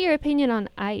what's also your opinion on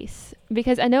ice?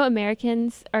 Because I know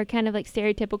Americans are kind of like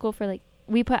stereotypical for like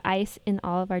we put ice in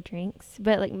all of our drinks,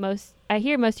 but like I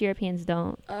hear most Europeans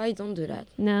don't. I don't do that.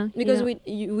 No, you Because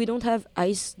don't? we don't have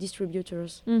ice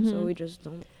distributors, so Mhm. we just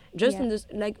don't. Just Yeah. in this,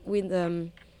 like with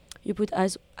you put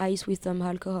ice with some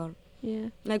alcohol, Yeah.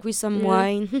 like with some Really?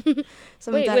 wine. Wait,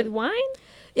 Sometime- with wine?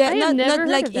 yeah, I have not never heard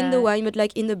like of in the that. wine, but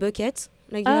like in the bucket.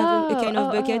 Like you have a kind of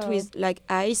Oh, bucket oh. with like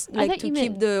ice, I like thought to you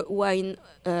keep meant- the wine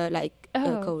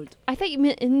Oh. cold. I thought you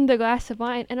meant in the glass of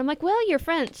wine, and I'm like, well, you're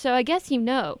French, so I guess you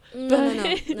know. No.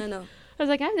 I was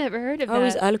like, I've never heard of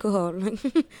Always that. alcohol.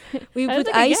 We I was put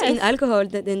like, I ice in guess. alcohol,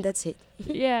 then that's it.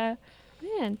 Yeah,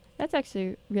 man, that's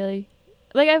actually really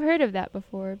like I've heard of that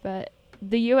before, but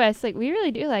the U.S. like we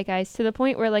really do like ice to the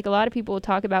point where like a lot of people will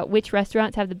talk about which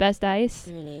restaurants have the best ice.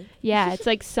 Really? Yeah, it's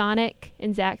like Sonic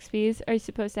and Zaxby's are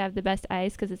supposed to have the best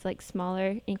ice because it's like smaller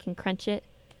and you can crunch it.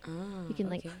 You can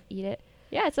like eat it.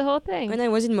 Yeah, it's a whole thing. When I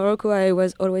was in Morocco, I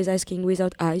was always asking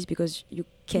without ice because you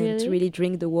can't really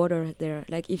drink the water there.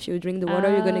 Like if you drink the water,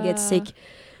 you're gonna get sick.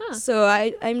 Huh. So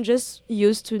I'm just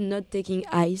used to not taking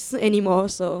ice anymore.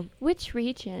 So Which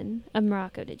region of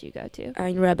Morocco did you go to?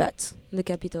 I'm in Rabat, the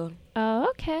capital. Oh,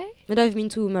 okay. But I've been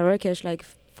to Marrakesh like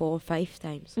 4 or 5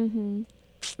 times. Mm-hmm.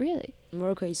 Really?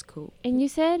 Morocco is cool. And you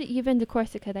said you've been to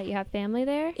Corsica, that you have family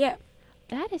there? Yeah.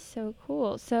 That is so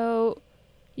cool. So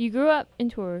you grew up in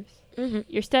Tours. Mm-hmm.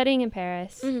 You're studying in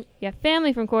Paris. Mhm. You have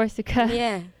family from Corsica.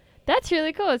 Yeah. That's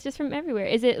really cool. It's just from everywhere.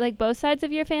 Is it like both sides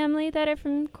of your family that are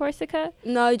from Corsica?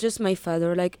 No, just my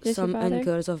father, like Just your some father?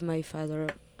 uncles of my father.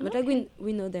 But like Okay.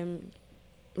 we know them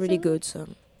really So- good. So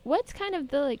What's kind of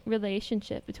the like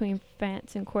relationship between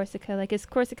France and Corsica? Like is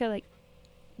Corsica like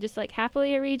just like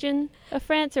happily a region of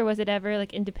France, or was it ever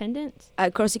like independent?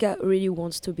 Corsica really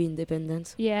wants to be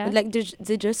independent. Yeah. But like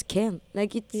they just can't.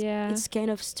 Like Yeah. it's kind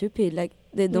of stupid. Like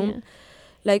they don't Yeah.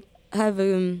 like have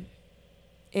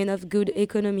enough good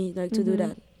economy like to do Mhm.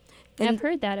 that. And I've And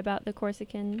heard that about the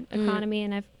Corsican Mm. economy,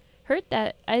 and I've heard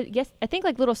that I think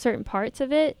like little certain parts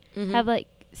of it Mhm. have like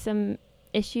some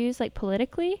issues like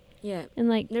politically, yeah, and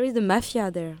like there is the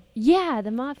mafia there. yeah,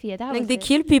 the mafia. That Like was they it.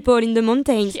 kill people in the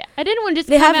mountains. Yeah, I didn't want to just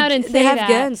They come have out and say they have that.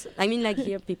 guns. I mean, like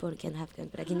here people can have guns,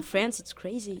 but like in France it's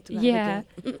crazy to have Yeah,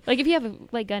 a gun. like if you have a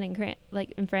like gun in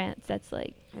like in France, that's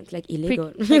like It's like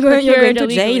illegal. like you're going to procured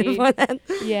jail illegally. for that.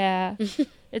 yeah.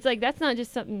 It's like that's not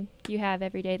just something you have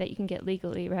every day that you can get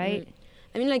legally, right?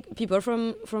 I mean, like people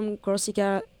from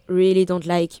Corsica really don't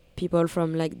like people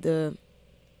from like the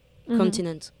Mhm.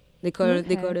 continent. They call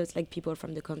Okay. us like people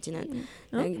from the continent. Mm.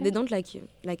 Like Okay. they don't like you,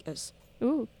 like us.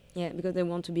 Ooh. Yeah, because they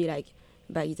want to be like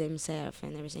by themselves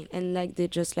and everything, and like they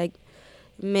just like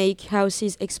make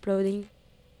houses exploding.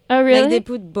 Oh really? Like they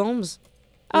put bombs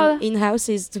Oh. in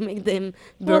houses to make them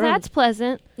Well, burn. that's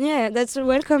pleasant. Yeah, that's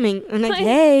welcoming. I'm like, Like-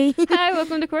 hey. Hi,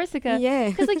 welcome to Corsica. Yeah.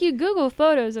 Because like you Google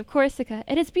photos of Corsica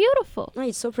and it's beautiful. Oh,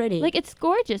 it's so pretty. Like it's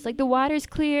gorgeous. Like the water's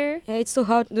clear. yeah, it's so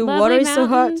hot. The lovely water is so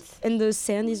hot, mountains. and the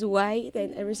sand is white,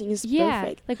 and everything is Yeah,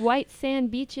 perfect. like white sand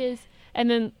beaches, and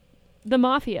then the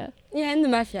mafia, Yeah, and the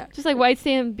mafia. just like white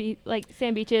sand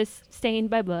sand beaches stained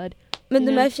by blood. But you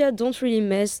the know? mafia doesn't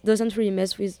really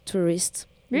mess with tourists.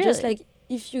 Really? Just like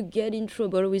if you get in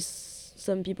trouble with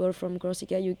some people from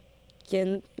Corsica, you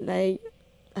can like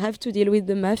have to deal with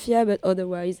the mafia, but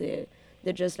otherwise they're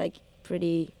just like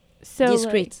pretty So like,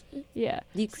 discreet. yeah.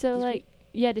 Discreet. So like,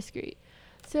 yeah, discreet.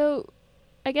 So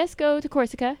I guess go to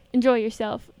Corsica, enjoy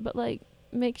yourself, but like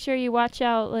make sure you watch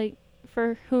out like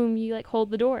for whom you like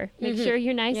hold the door. Make Mhm. sure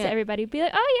you're nice Yeah. to everybody. Be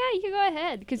like, oh yeah, you go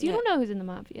ahead, because you Yeah. don't know who's in the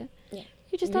mafia. Yeah.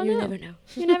 You just You don't know. never know.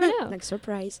 You never know. Like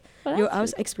surprise, Well, your that's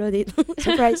house really exploded.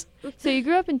 Surprise. cool. So you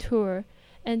grew up in Tours,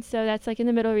 and so that's like in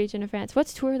the middle region of France.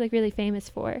 What's Tours like really famous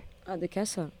for? The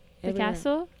castle. The Everywhere.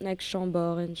 castle. Like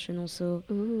Chambord and Chenonceau.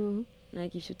 Ooh,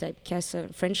 Like if you type castle,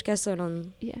 French castle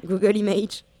on yeah. Google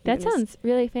image. That you're gonna sounds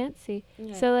really fancy.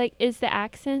 Yeah. So like, is the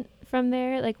accent from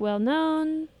there like well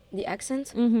known? The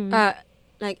accent. Mm-hmm.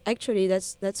 Like actually,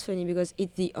 that's funny because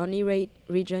it's the only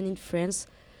region in France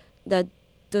that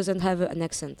doesn't have an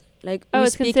accent. Like Oh, we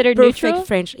it's speak considered perfect neutral?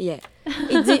 French. Yeah,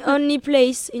 it's the only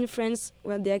place in France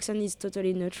where the accent is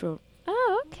totally neutral.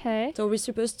 Oh, okay. So we're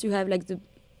supposed to have like the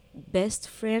best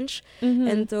French, Mm-hmm.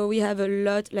 and so we have a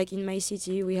lot. Like in my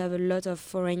city, we have a lot of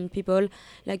foreign people,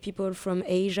 like people from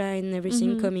Asia and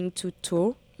everything Mhm. coming to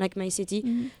tour, like my city,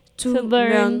 Mhm. to To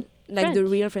learn like the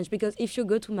French. real French. Because if you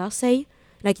go to Marseille,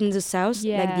 like in the south,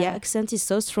 like the Yeah. accent is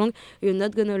so strong, you're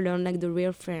not gonna learn like the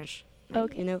real French. Like,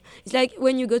 Okay. you know, it's like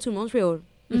when you go to Montreal,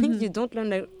 Mhm. you don't learn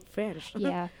like French.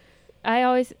 Yeah. I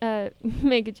always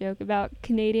make a joke about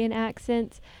Canadian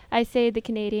accents. I say the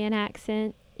Canadian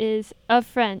accent is of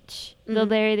French, the Mhm.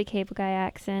 Larry the Cable Guy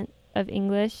accent of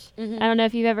English. Mhm. I don't know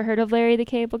if you've ever heard of Larry the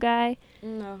Cable Guy.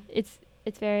 No. It's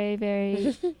very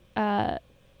very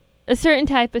a certain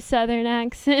type of Southern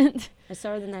accent, I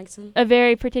started an accent. a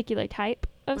very particular type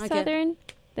of Okay. Southern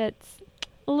that's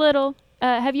a little.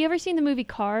 Have you ever seen the movie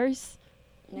Cars?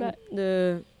 Like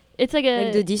the It's like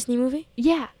a Disney movie.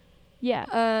 yeah,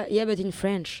 yeah. Yeah, but in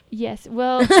French. Yes.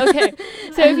 Well, okay.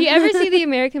 So if you ever see the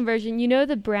American version, you know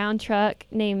the brown truck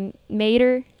named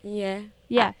Mater? Yeah.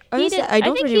 Yeah. Honestly, he did, I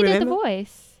don't think really he did the remember.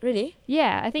 voice. Really?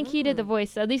 Yeah, I think he did the Oh.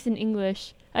 voice, at least in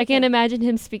English. I can't Okay. imagine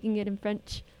him speaking it in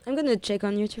French. I'm gonna check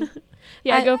on YouTube.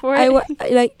 Yeah, go for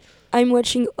it. I'm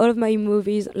watching all of my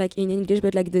movies like in English,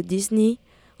 but like the Disney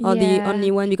are the Yeah.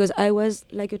 only one because I was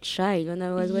like a child when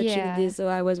I was watching Yeah. this, so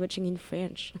I was watching in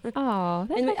French. Oh,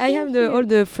 that's And I actually have cute. all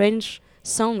the French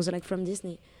songs like from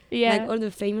Disney. Yeah. Like all the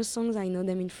famous songs, I know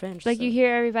them in French. Like so. you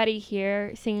hear everybody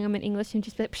here singing them in English and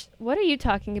just be like, "Psh, what are you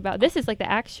talking about? This is like the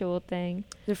actual thing.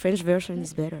 The French version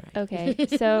is better. Okay.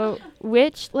 So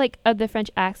which like of the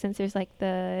French accents, there's like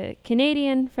the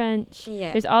Canadian French,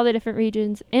 Yeah. there's all the different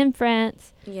regions in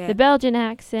France, Yeah. the Belgian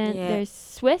accent, Yeah. there's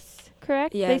Swiss,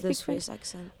 correct? Yeah, They the speak French? Swiss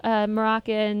accent.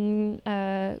 Moroccan,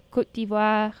 Côte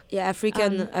d'Ivoire. Yeah,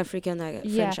 African yeah.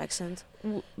 French accent.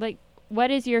 Like,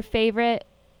 what is your favorite,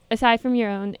 aside from your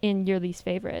own, and your least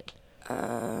favorite?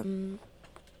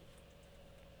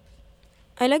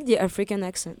 I like the African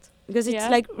accent because it's Yeah?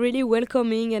 like really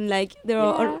welcoming and like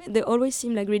they always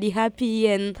seem like really happy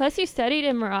and Plus, you studied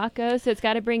in Morocco, so it's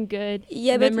got to bring good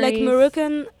yeah, but like memories.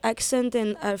 Moroccan accent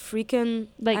and African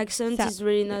Like accent Sou- is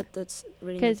really not that's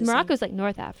really not Because the same. Morocco's like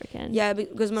North African. Yeah,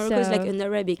 because Morocco is like So- an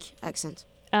Arabic accent.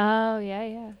 Oh,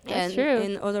 yeah. That's and true.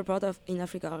 in other part of in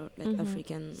Africa are like Mhm.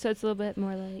 African. So it's a little bit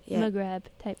more like Yeah. Maghreb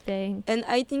type thing. And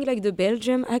I think like the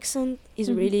Belgium accent is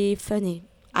Mhm. really funny.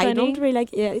 I Funny? don't really like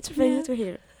it's funny Yeah. to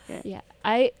hear. Yeah,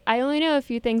 I only know a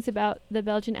few things about the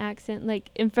Belgian accent. Like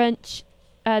in French,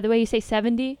 the way you say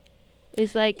 70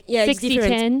 is like Yeah, it's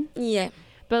 60-10. Yeah.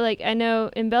 But like I know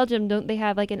in Belgium, don't they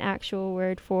have like an actual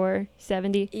word for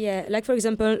 70? Yeah, like for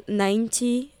example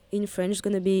 90 in French is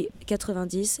gonna be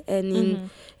 90 and in Mhm.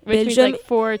 Which means Belgium- like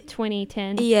 4, 20,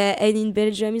 10. yeah, and in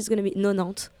Belgium it's gonna be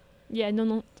 90. Yeah,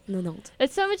 no. 90.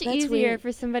 It's so much That's easier weird.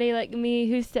 for somebody like me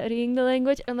who's studying the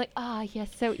language. I'm like, yes,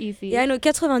 so easy. Yeah, I know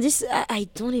 90. I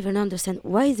don't even understand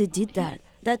why they did that.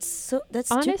 That's stupid.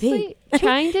 Honestly,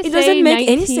 trying to It say doesn't make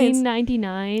any sense.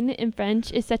 1999 in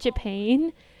French is such a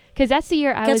pain. Because that's the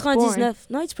year I was born. 99.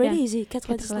 No, it's pretty Yeah. easy.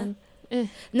 99.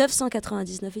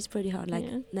 999 is pretty hard. Like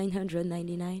Yeah.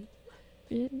 999.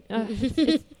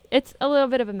 It's a little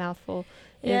bit of a mouthful.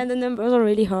 Yeah, the numbers are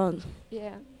really hard.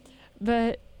 Yeah.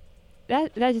 But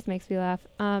that just makes me laugh.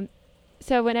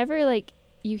 So whenever like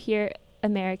you hear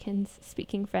Americans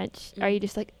speaking French, are you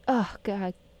just like, oh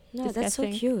god? No, that's so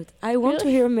Disgusting. cute. I want to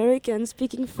Really? hear Americans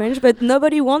speaking French, but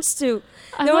nobody wants to.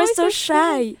 I'm They're all always so sad.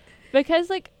 shy. Because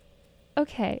like,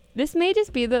 okay, this may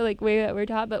just be the like way that we're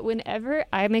taught, but whenever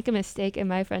I make a mistake in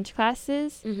my French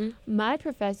classes, my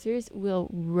professors will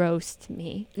roast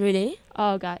me. Really?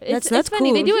 Oh god, That's it's not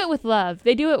funny. They cool. do it with love.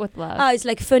 They do it with love. Ah, it's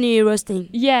like funny roasting.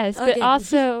 Yes, but Okay.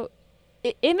 also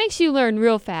it makes you learn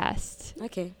real fast.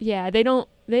 Okay. Yeah, they don't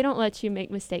let you make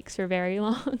mistakes for very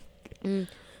long. Mm.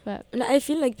 But And I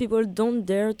feel like people don't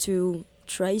dare to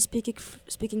try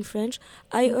speaking French.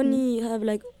 I Mhm. only have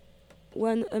like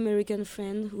one American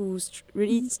friend who's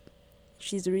really Mhm.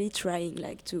 she's really trying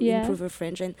like to Yeah. improve her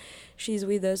French, and she's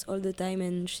with us all the time,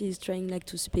 and she's trying like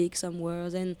to speak some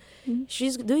words, and Mhm.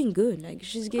 she's doing good. Like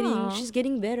Aw. she's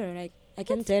getting better. Like I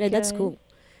can That's tell, and that's good. cool.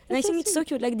 And I That's so think it's so sweet.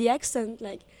 cute, like the accent.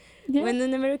 Like Yeah. when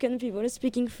an American people are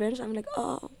speaking French, I'm like,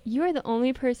 oh, You are the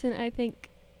only person I think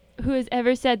who has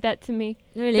ever said that to me.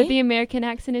 really? That the American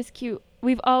accent is cute.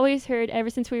 We've always heard ever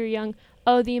since we were young,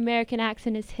 oh, the American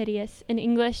accent is hideous in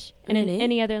English and in Really?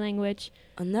 any other language.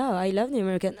 Oh no, I love the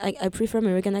American. I prefer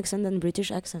American accent than British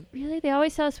accent. Really? They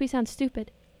always tell us we sound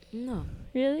stupid. No,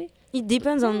 Really? it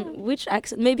depends Yeah. on which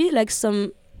accent. Maybe like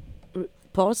some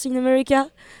parts in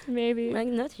America, Maybe. like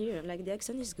not here. Like the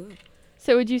accent is good.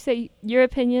 So would you say your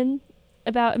opinion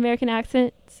about American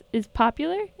accents is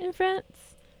popular in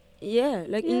France? Yeah,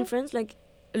 like Yeah. in France, like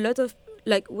a lot of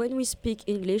like when we speak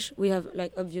English, we have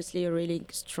like obviously a really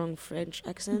strong French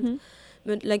accent, Mhm.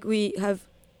 but like we have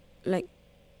like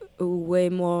a way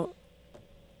more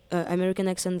American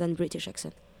accent than British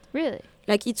accent. Really?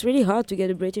 Like it's really hard to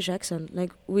get a British accent.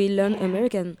 Like we learn Yeah.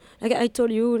 American. Like I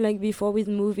told you, like before with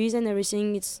movies and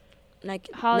everything, it's like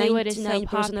Hollywood is so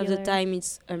 99% of the popular. time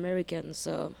it's American.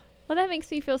 So Well, that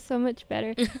makes me feel so much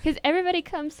better because everybody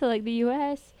comes to like the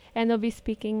U.S. and they'll be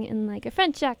speaking in like a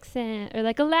French accent or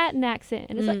like a Latin accent,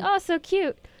 and it's like, Mm. oh, so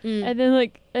cute. And then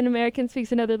like an American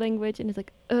speaks another language, and it's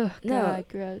like, ugh, No. God,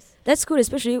 gross. that's cool,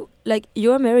 especially like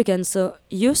you're American, so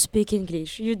you speak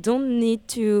English. You don't need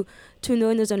to know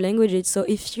another language. So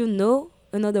if you know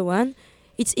another one,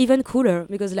 it's even cooler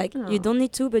because like Aw. you don't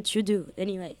need to, but you do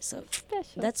anyway. So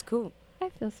Special. that's cool. I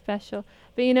feel special.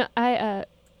 But you know, I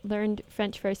learned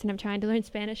French first, and I'm trying to learn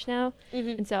Spanish now.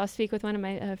 And so I'll speak with one of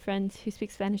my friends who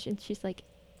speaks Spanish, and she's like,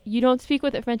 you don't speak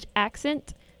with a French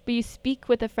accent, but you speak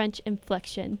with a French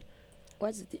inflection.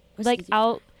 What's Like the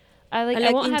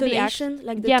I won't have the accent. intonation,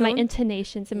 like the Yeah, tone? my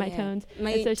intonations and my Yeah. tones.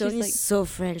 My And so tone she's is like- so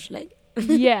French, like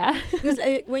Yeah. because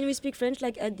when we speak French,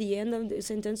 like at the end of the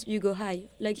sentence, you go high,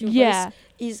 like your Yeah. voice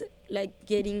is like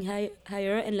getting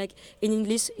higher, and like in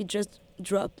English it just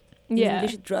drop. In Yeah.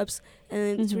 English it drops,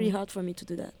 and it's really Mhm. hard for me to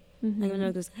do that. Mhm. Like when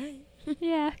I goes, hey,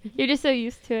 Yeah. You're just so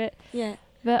used to it. yeah.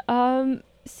 But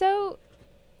so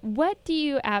what do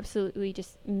you absolutely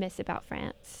just miss about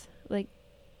France? Like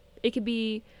it could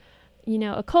be, you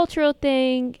know, a cultural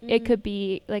thing, it Mhm. could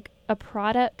be like a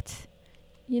product,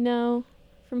 you know,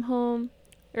 from home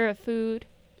or a food.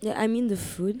 Yeah, I mean the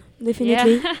food,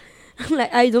 definitely. Yeah.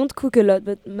 Like I don't cook a lot,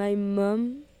 but my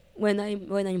mom, when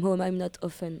I'm home, I'm not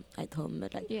often at home,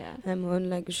 but like Yeah. I'm home,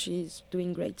 like she's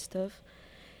doing great stuff,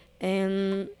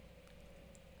 and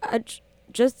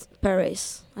just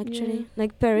Paris actually. Yeah.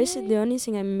 Like Paris is Yeah. the only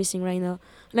thing I'm missing right now.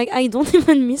 Like I don't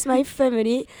even miss my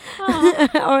family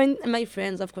Aw. or my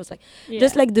friends, of course. Like Yeah.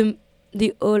 just like the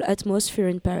whole atmosphere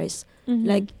in Paris, Mhm.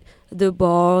 like the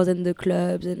bars and the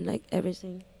clubs and like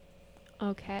everything.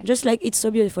 Okay. Just like it's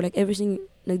so beautiful, like everything,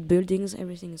 like buildings,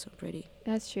 everything is so pretty.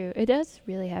 That's true. It does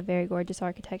really have very gorgeous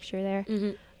architecture there.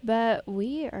 Mm-hmm. But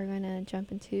we are going to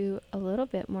jump into a little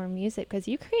bit more music because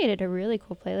you created a really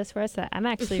cool playlist for us that I'm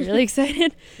actually really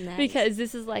excited Nice. because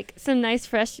this is like some nice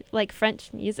fresh like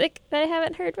French music that I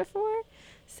haven't heard before.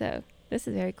 So this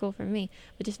is very cool for me.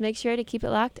 But just make sure to keep it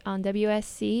locked on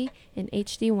WSC in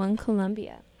HD1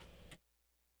 Columbia.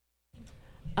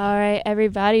 All right,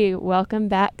 everybody, welcome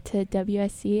back to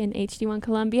WSC and HD1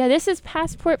 Columbia. This is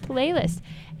Passport Playlist,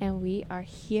 and we are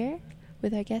here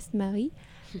with our guest Marie,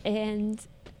 and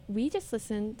we just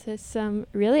listened to some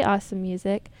really awesome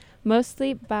music,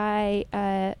 mostly by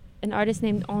an artist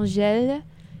named Angèle,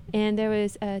 and there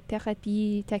was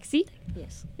Thérapie Taxi.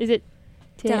 Yes. Is it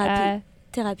Thérapie.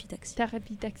 Therapy taxi.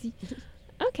 Thérapie Taxi?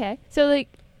 Okay, so like,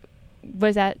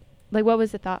 was that like what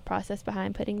was the thought process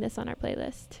behind putting this on our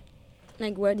playlist?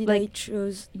 Like why did Like- I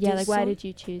choose? Yeah, this like why song? did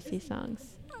you choose these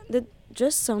songs? That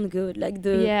just sound good. Like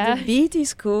the Yeah. beat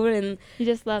is cool, and You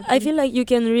just love. I them. feel like you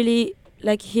can really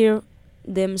like hear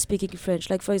them speaking French.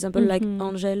 Like for example, like Mhm.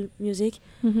 Angèle music.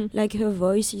 Mhm. Like her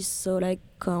voice is so like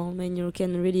calm, and you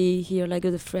can really hear like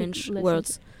the French listen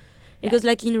words. Yeah. Because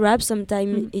like in rap,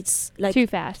 sometimes Mm. it's like too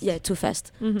fast. yeah, too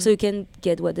fast. Mhm. So you can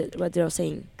get what they're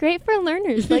saying. Great for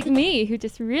learners like me who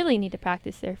just really need to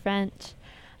practice their French.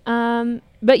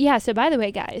 But yeah, so by the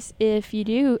way, guys, if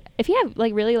you have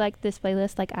like really liked this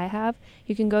playlist like I have,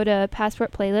 you can go to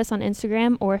Passport Playlist on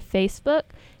Instagram or Facebook,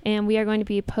 and we are going to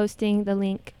be posting the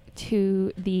link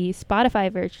to the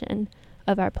Spotify version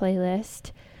of our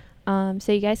playlist.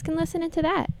 So you guys can listen into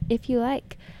that if you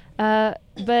like.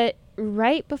 But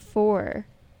right before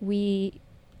we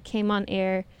came on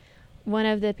air, one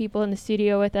of the people in the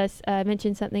studio with us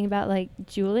mentioned something about like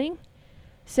juuling.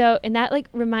 So, and that like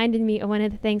reminded me of one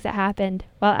of the things that happened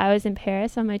while I was in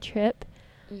Paris on my trip.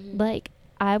 Like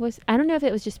I don't know if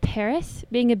it was just Paris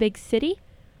being a big city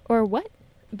or what,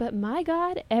 but my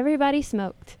God, everybody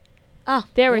smoked.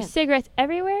 There were cigarettes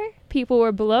everywhere. People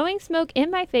were blowing smoke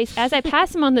in my face as I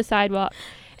passed them on the sidewalk.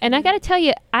 And I got to tell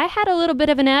you, I had a little bit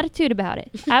of an attitude about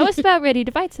it. I was about ready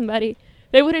to fight somebody.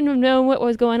 They wouldn't have known what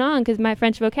was going on because my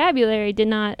French vocabulary did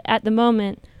not, at the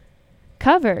moment,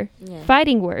 cover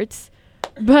fighting words.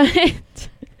 But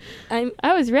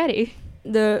I was ready.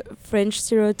 The French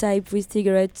stereotype with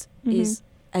cigarettes is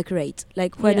accurate,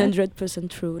 like 100%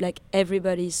 true. Like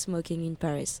everybody's smoking in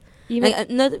Paris.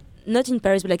 Like, not in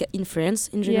Paris, but like in France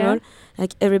in general.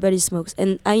 Like everybody smokes,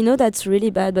 and I know that's really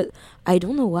bad, but I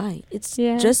don't know why. It's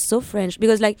just so French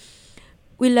because like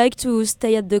we like to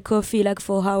stay at the coffee like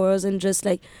for hours and just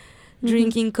like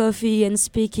drinking coffee and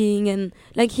speaking, and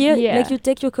like here like you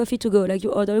take your coffee to go, like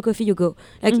you order a coffee, you go.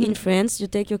 Like in France, you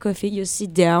take your coffee, you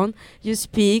sit down, you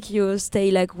speak, you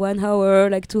stay like 1 hour,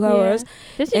 like 2 hours.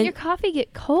 Doesn't your coffee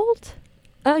get cold?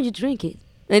 Oh, you drink it.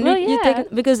 And you take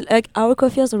it because like our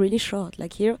coffees are really short.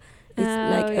 Like here, it's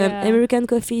American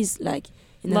coffee is like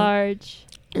large,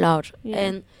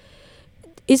 and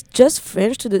it's just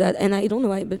French to do that. And I don't know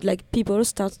why, but like people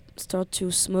start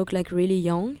to smoke like really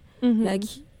young, like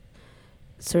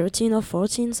 13 or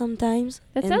 14 sometimes.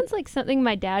 That sounds like something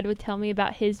my dad would tell me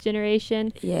about his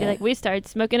generation. Yeah, like we started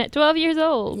smoking at 12 years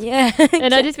old. Yeah,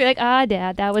 and I'd just be like,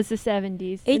 Dad, that was the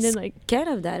 70s. It's and then like kind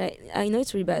of that. I know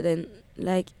it's really bad, and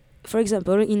like. For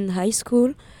example, in high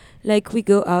school, like we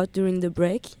go out during the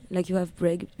break, like you have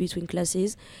break between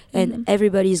classes, and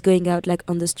everybody is going out like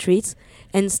on the streets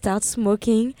and start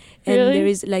smoking, and there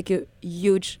is like a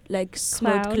huge like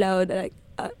smoke cloud like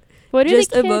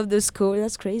just above the school.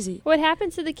 That's crazy. What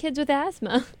happens to the kids with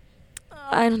asthma?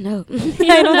 I don't know.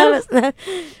 I don't know.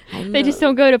 They just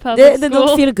don't go to public school. They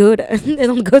don't feel good. They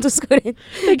don't go to school.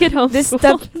 They get home. They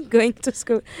stop going to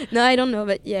school. No, I don't know,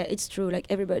 but yeah, it's true. Like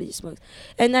everybody smokes,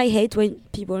 and I hate when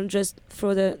people just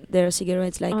throw their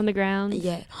cigarettes like on the ground.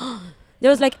 Yeah, there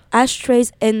was like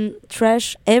ashtrays and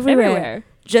trash everywhere.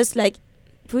 Just like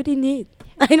put in it.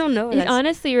 I don't know. It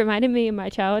honestly reminded me of my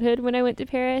childhood when I went to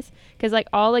Paris, because like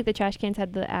all like the trash cans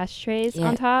had the ashtrays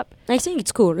on top. I think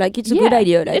it's cool. Like it's a good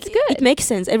idea. Like, it's good. It makes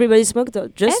sense. Everybody smoked.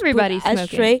 Just everybody's put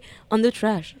ashtray on the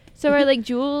trash. So are like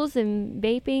Juuls and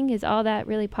vaping, is all that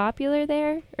really popular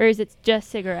there, or is it just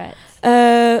cigarettes?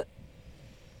 There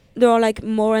are like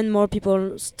more and more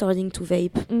people starting to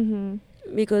vape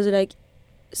because like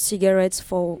cigarettes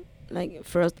for like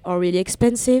first are really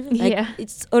expensive. Like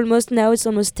it's almost 10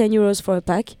 euros for a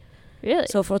pack. Really?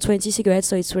 So for 20 cigarettes,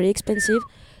 so it's really expensive,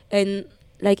 and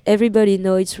like everybody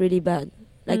know it's really bad,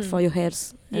 like for your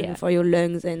health and for your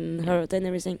lungs and heart and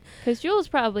everything. Because Juuls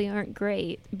probably aren't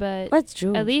great, but what's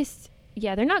Juuls? At least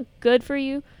they're not good for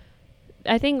you.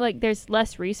 I think like there's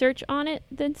less research on it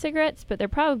than cigarettes, but they're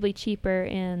probably cheaper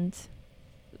and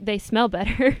they smell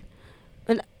better.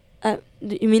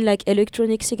 You mean like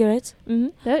electronic cigarettes?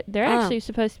 They're actually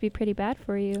supposed to be pretty bad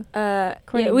for you.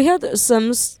 We heard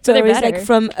some stories like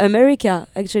from America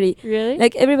actually. Really?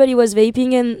 Like everybody was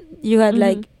vaping and you had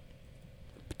like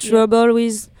trouble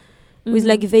with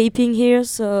like vaping here.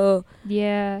 So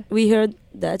we heard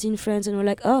that in France and we're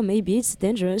like, oh, maybe it's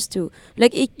dangerous too.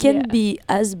 Like it can be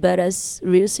as bad as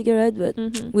real cigarette, but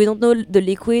we don't know the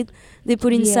liquid they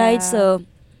put inside. So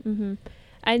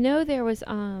I know there was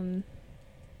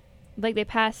like they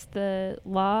passed the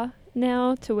law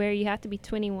now to where you have to be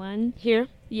 21 here.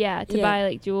 Yeah, to buy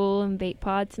like Juul and vape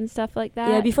pods and stuff like that.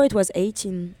 Yeah, before it was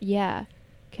 18. Yeah,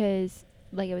 because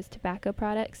like it was tobacco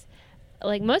products.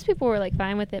 Like most people were like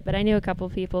fine with it, but I knew a couple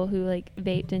of people who like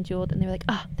vaped and Juuled, and they were like,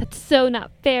 "Oh, that's so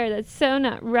not fair. That's so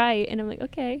not right." And I'm like,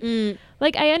 okay.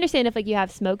 Like I understand if like you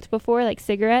have smoked before, like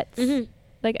cigarettes.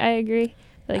 Like I agree.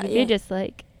 But, like if you're just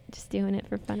like just doing it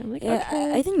for fun, I'm like,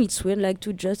 okay. I think it's weird like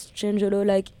to just change the law.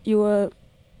 Like you were,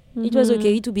 it was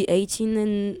okay to be 18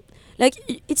 and.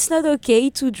 Like, it's not okay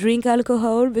to drink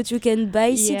alcohol, but you can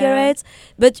buy cigarettes,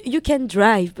 but you can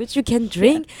drive, but you can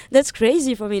drink. That's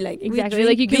crazy for me. Like, exactly.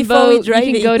 Like, you can vote, you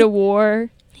can go to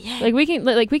war. Yeah. Like, we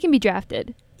can be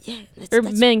drafted. Yeah. Or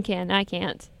men can. I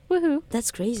can't. Woohoo. That's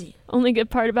crazy. Only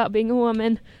good part about being a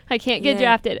woman. I can't get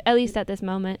drafted, at least at this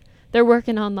moment. They're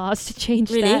working on laws to change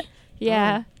that.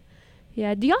 Yeah. Oh.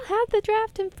 Yeah. Do y'all have the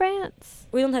draft in France?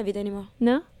 We don't have it anymore.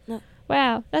 No? No.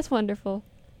 Wow. That's wonderful.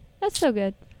 That's so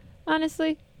good.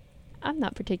 Honestly, I'm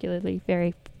not particularly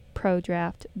very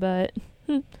pro-draft, but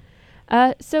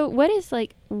so what is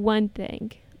like one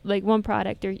thing like one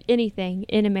product or anything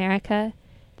in America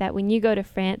that when you go to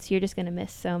France, you're just going to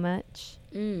miss so much?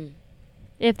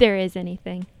 If there is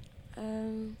anything.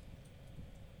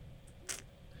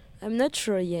 I'm not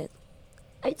sure yet.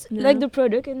 It's No? like the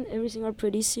product and everything are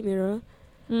pretty similar.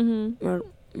 Mm-hmm. Or,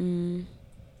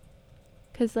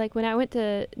 Because, like, when I went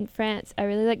to France, I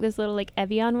really like those little, like,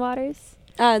 Evian waters.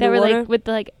 the That were, water. like, with,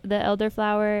 the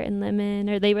elderflower and lemon,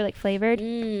 or they were, like, flavored.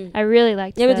 Mm. I really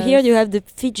liked Yeah, those. but here you have the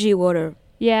Fiji water.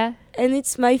 Yeah. And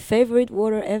it's my favorite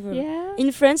water ever. Yeah.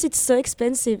 In France, it's so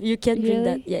expensive. You can't drink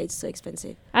that. Really? Yeah, it's so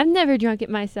expensive. I've never drunk it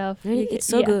myself. Really? You It's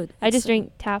ca- so yeah. good. I It's just so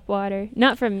drink tap water.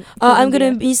 Not from Oh, I'm gonna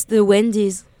Colombia. miss the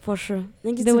Wendy's for sure. I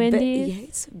think it's The the Wendy's? yeah,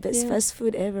 it's the best Yeah. fast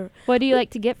food ever. What do you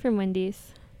like to get from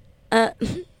Wendy's?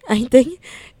 I think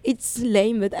it's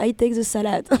lame, but I take the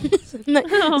salad.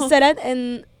 Oh. Salad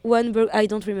and one burger. I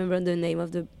don't remember the name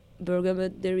of the burger,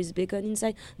 but there is bacon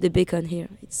inside. The bacon here,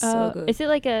 it's so good. Is it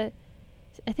like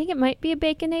I think it might be a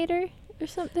Baconator or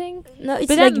something. No, it's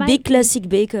but that like might big be- classic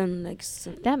bacon, like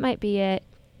That might be it.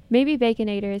 Maybe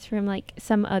Baconator is from like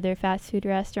some other fast food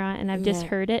restaurant, and I've just Yeah.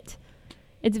 heard it.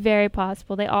 It's very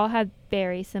possible. They all have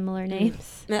very similar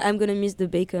names. I'm gonna miss the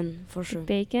bacon for sure.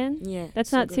 Bacon. Yeah, That's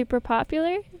so not good. super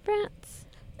popular in France.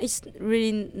 It's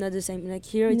really not the same. Like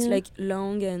here, it's Yeah. like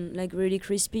long and like really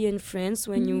crispy. In France,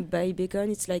 when you Mhm. buy bacon,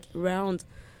 it's like round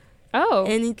Oh.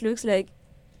 and it looks like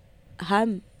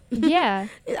ham. Yeah.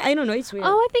 I don't know. It's weird.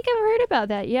 Oh, I think I've heard about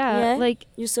that. Yeah. Yeah? Like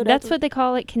You saw that's that? what they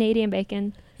call like Canadian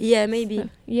bacon. Yeah, maybe, So,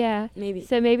 yeah. maybe.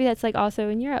 So maybe that's like also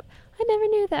in Europe. I never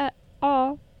knew that.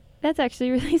 Oh, that's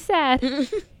actually really sad.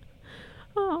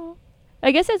 Oh,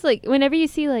 I guess it's like whenever you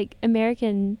see like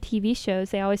American TV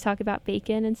shows, they always talk about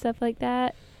bacon and stuff like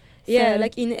that. Yeah, So-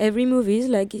 like in every movies,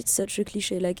 like it's such a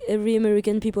cliche. Like every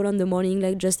American people on the morning,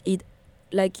 like just eat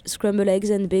like scrambled eggs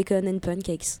and bacon and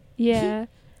pancakes. yeah,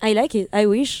 I like it. I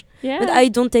wish, yeah. but I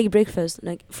don't take breakfast.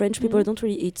 Like French people Mhm. don't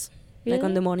really eat like on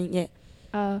Really? the morning. Yeah.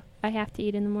 Oh, I have to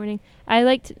eat in the morning. I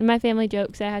liked my family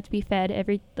jokes. I have to be fed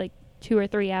every like 2 or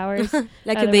 3 hours.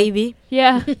 Like a Otherwise- baby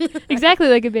Yeah, exactly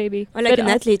like a baby. or like But an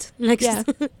al- athlete. Like Yeah.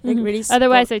 like Mhm. really.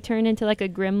 Otherwise, I turn into like a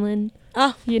gremlin.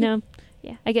 Ah, You know.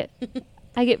 Yeah, I get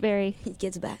very it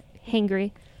gets bad.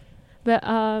 hangry. But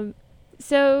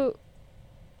so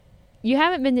you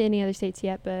haven't been to any other states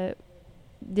yet, but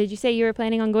did you say you were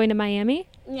planning on going to Miami?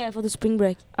 Yeah, for the spring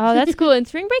break. Oh, that's cool. And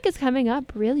spring break is coming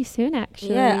up really soon,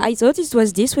 actually. Yeah, I thought it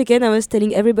was this weekend. I was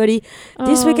telling everybody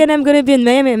this Oh. weekend I'm gonna be in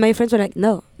Miami, and my friends were like,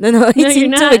 "No, it's you're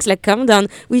in 2 not. weeks. Like, calm down.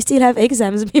 We still have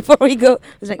exams before we go."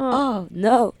 I was like, Oh. "Oh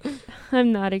no,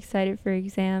 I'm not excited for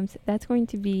exams. That's going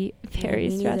to be very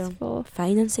me neither. stressful.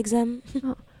 finance exam."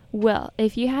 Well,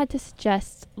 if you had to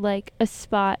suggest like a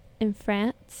spot in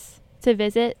France to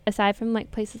visit aside from like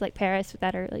places like Paris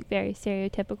that are like very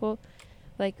stereotypical,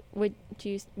 like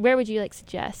where would you like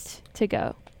suggest to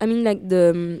go? I mean, like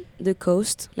the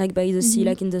coast, like by the sea, Mhm.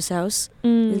 like in the south,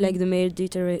 Mm. it's like the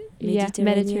Yeah,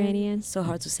 Mediterranean. So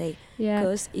hard to say. Yeah.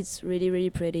 Coast, it's really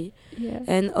really pretty. Yeah.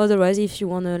 And otherwise, if you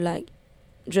wanna like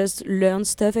just learn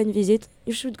stuff and visit,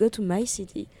 you should go to my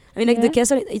city. I mean, like the Yeah?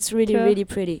 castle, it's really Cool. really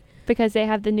pretty. Because they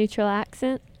have the neutral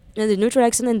accent. And the neutral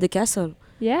accent and the castle.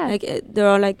 Yeah. Like there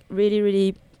are like really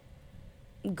really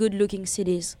good looking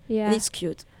cities. yeah. And it's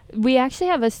cute. We actually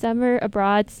have a summer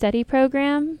abroad study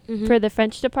program Mhm. for the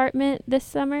French department this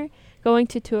summer, going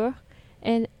to Tours,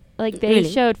 and like they Really?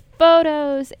 showed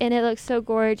photos, and it looks so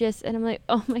gorgeous, and I'm like,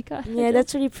 oh my god, Yeah,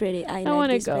 that's really pretty. I I like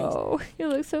want to this place. go. It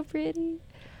looks so pretty.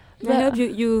 I hope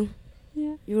you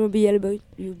Yeah. will be able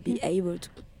to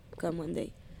come one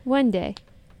day. One day,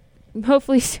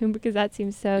 hopefully soon, because that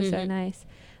seems so Mhm. nice.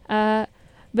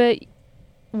 But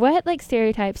what like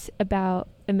stereotypes about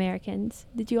Americans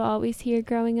did you always hear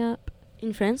growing up?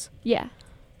 In France, Yeah.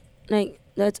 like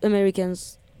that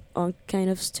Americans are kind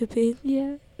of stupid.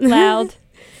 Yeah. Loud.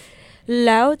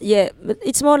 Loud, yeah, but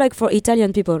it's more like for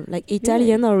Italian people. Like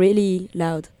Italian are really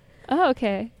loud. Oh,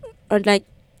 okay. Or like,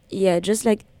 yeah, just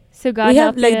like So God we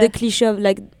have help like ya. the cliche of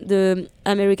like the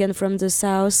American from the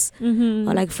south Mhm.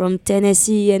 or like from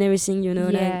Tennessee and everything, you know,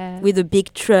 Yeah. like with a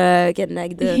big truck and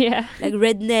like the yeah. like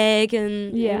redneck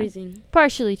and Yeah. everything.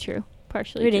 Partially true.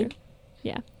 Partially Really? true.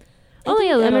 Yeah. I Only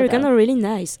think a little. American though. are really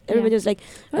nice. Yeah. Everybody was like,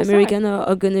 Oh, American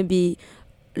are gonna be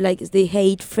like they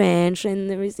hate French and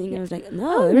everything. Yeah. I was like, no,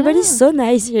 Oh, everybody's no. so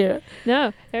nice here.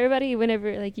 No, everybody. Whenever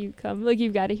like you come, like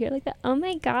you've got to hear like that. Oh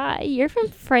my God, you're from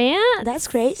France. That's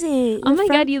crazy. Oh You're my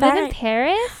from God, you live in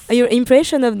Paris. Paris. Your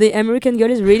impression of the American girl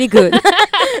is really good.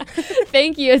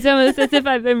 Thank you. It's almost as if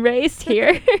I've been raised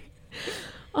here.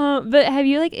 But have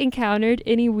you like encountered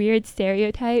any weird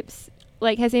stereotypes?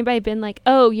 Like, has anybody been like,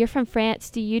 "Oh, you're from France.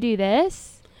 Do you do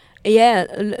this?"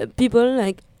 Yeah, people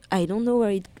like I don't know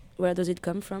where does it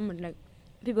come from. But like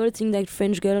people think that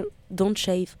French girl don't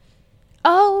shave.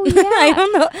 Oh yeah. I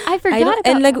don't know. I forgot about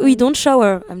and like that we one. don't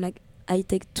shower. I'm like I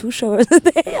take 2 showers a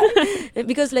day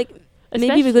because like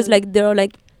maybe because Especially- like there are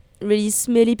like really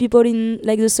smelly people in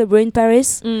like the subway in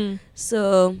Paris. Mm,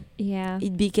 So yeah,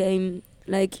 it became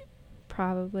like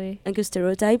probably. a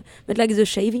stereotype. But like the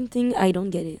shaving thing, I don't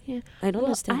get it. Yeah. I don't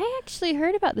Well, understand. I actually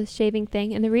heard about this shaving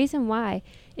thing, and the reason why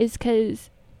is because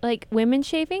like women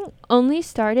shaving only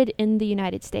started in the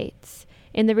United States,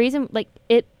 and the reason like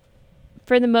it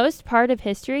for the most part of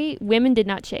history, women did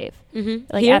not shave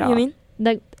like Here, at all. you mean?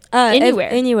 Like Anywhere.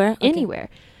 anywhere, Okay. anywhere,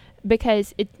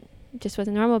 because it just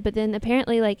wasn't normal. But then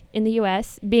apparently, like in the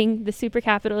U.S., being the super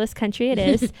capitalist country it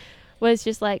is, was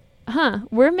just like,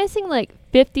 we're missing like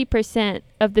 50%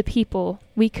 of the people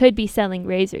we could be selling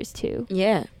razors to.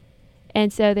 Yeah.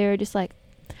 And so they were just like,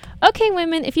 okay,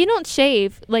 women, if you don't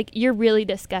shave, like, you're really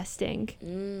disgusting.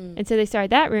 And so they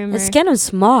started that rumor. It's kind of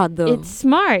smart though. It's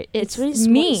smart. It's really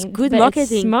smart. mean. It's good but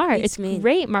marketing. It's smart. It's It's mean.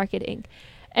 great marketing.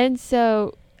 And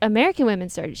so American women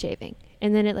started shaving.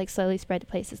 And then it, like, slowly spread to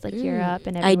places like Europe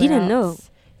and everywhere I didn't know.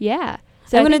 else. Yeah.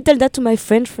 So I'm I gonna think- tell that to my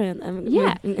French friend.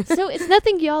 Yeah. So it's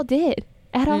nothing y'all did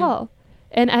at all.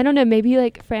 And I don't know, maybe,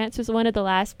 like, France was one of the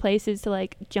last places to,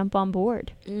 like, jump on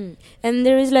board. And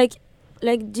there is like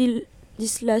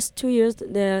this last 2 years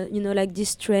there, you know, like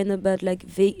this trend about like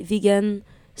vegan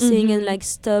thing and Mhm. like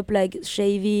stop like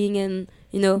shaving and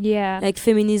you know Yeah. like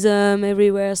feminism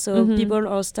everywhere. So Mhm. people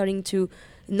are starting to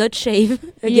not shave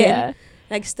again, Yeah.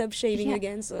 like stop shaving Yeah.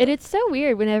 again. So And it's so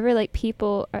weird whenever like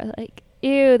people are like,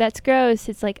 ew, that's gross.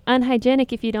 It's like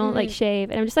unhygienic if you don't like Mhm. shave.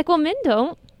 And I'm just like, well, men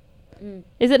don't. Mm.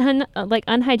 Is it like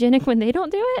unhygienic when they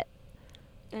don't do it?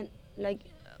 like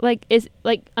Like is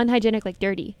like unhygienic like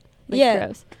dirty? Like Yeah.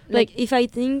 gross. like if I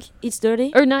think it's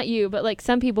dirty, Or not you, but like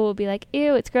some people will be like,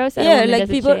 ew, it's gross. That a yeah, woman like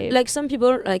doesn't people shave. like some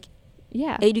people like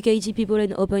yeah. educated people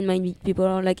and open-minded people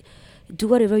are like, do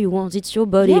whatever you want. It's your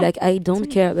body. Yeah. Like I don't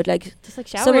Same. care. But like Just like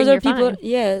shower some and other you're people, fine.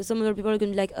 yeah, some other people are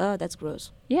gonna be like, oh, that's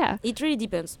gross. Yeah. It really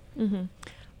depends. Mm-hmm.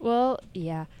 Well,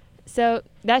 yeah. So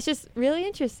that's just really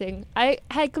interesting. I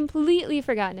had completely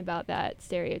forgotten about that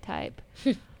stereotype.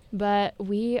 But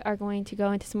we are going to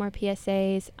go into some more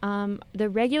PSAs. The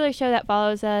regular show that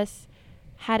follows us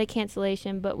had a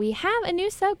cancellation, but we have a new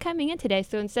sub coming in today.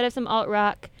 So instead of some alt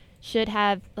rock, should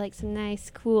have like some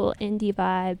nice, cool indie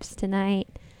vibes tonight.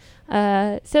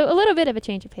 So a little bit of a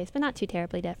change of pace, but not too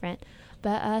terribly different.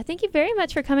 But thank you very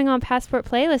much for coming on Passport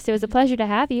Playlist. It was a pleasure to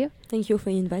have you. Thank you for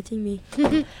inviting me.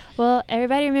 Well,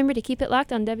 everybody remember to keep it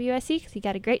locked on WSC because you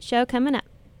got a great show coming up.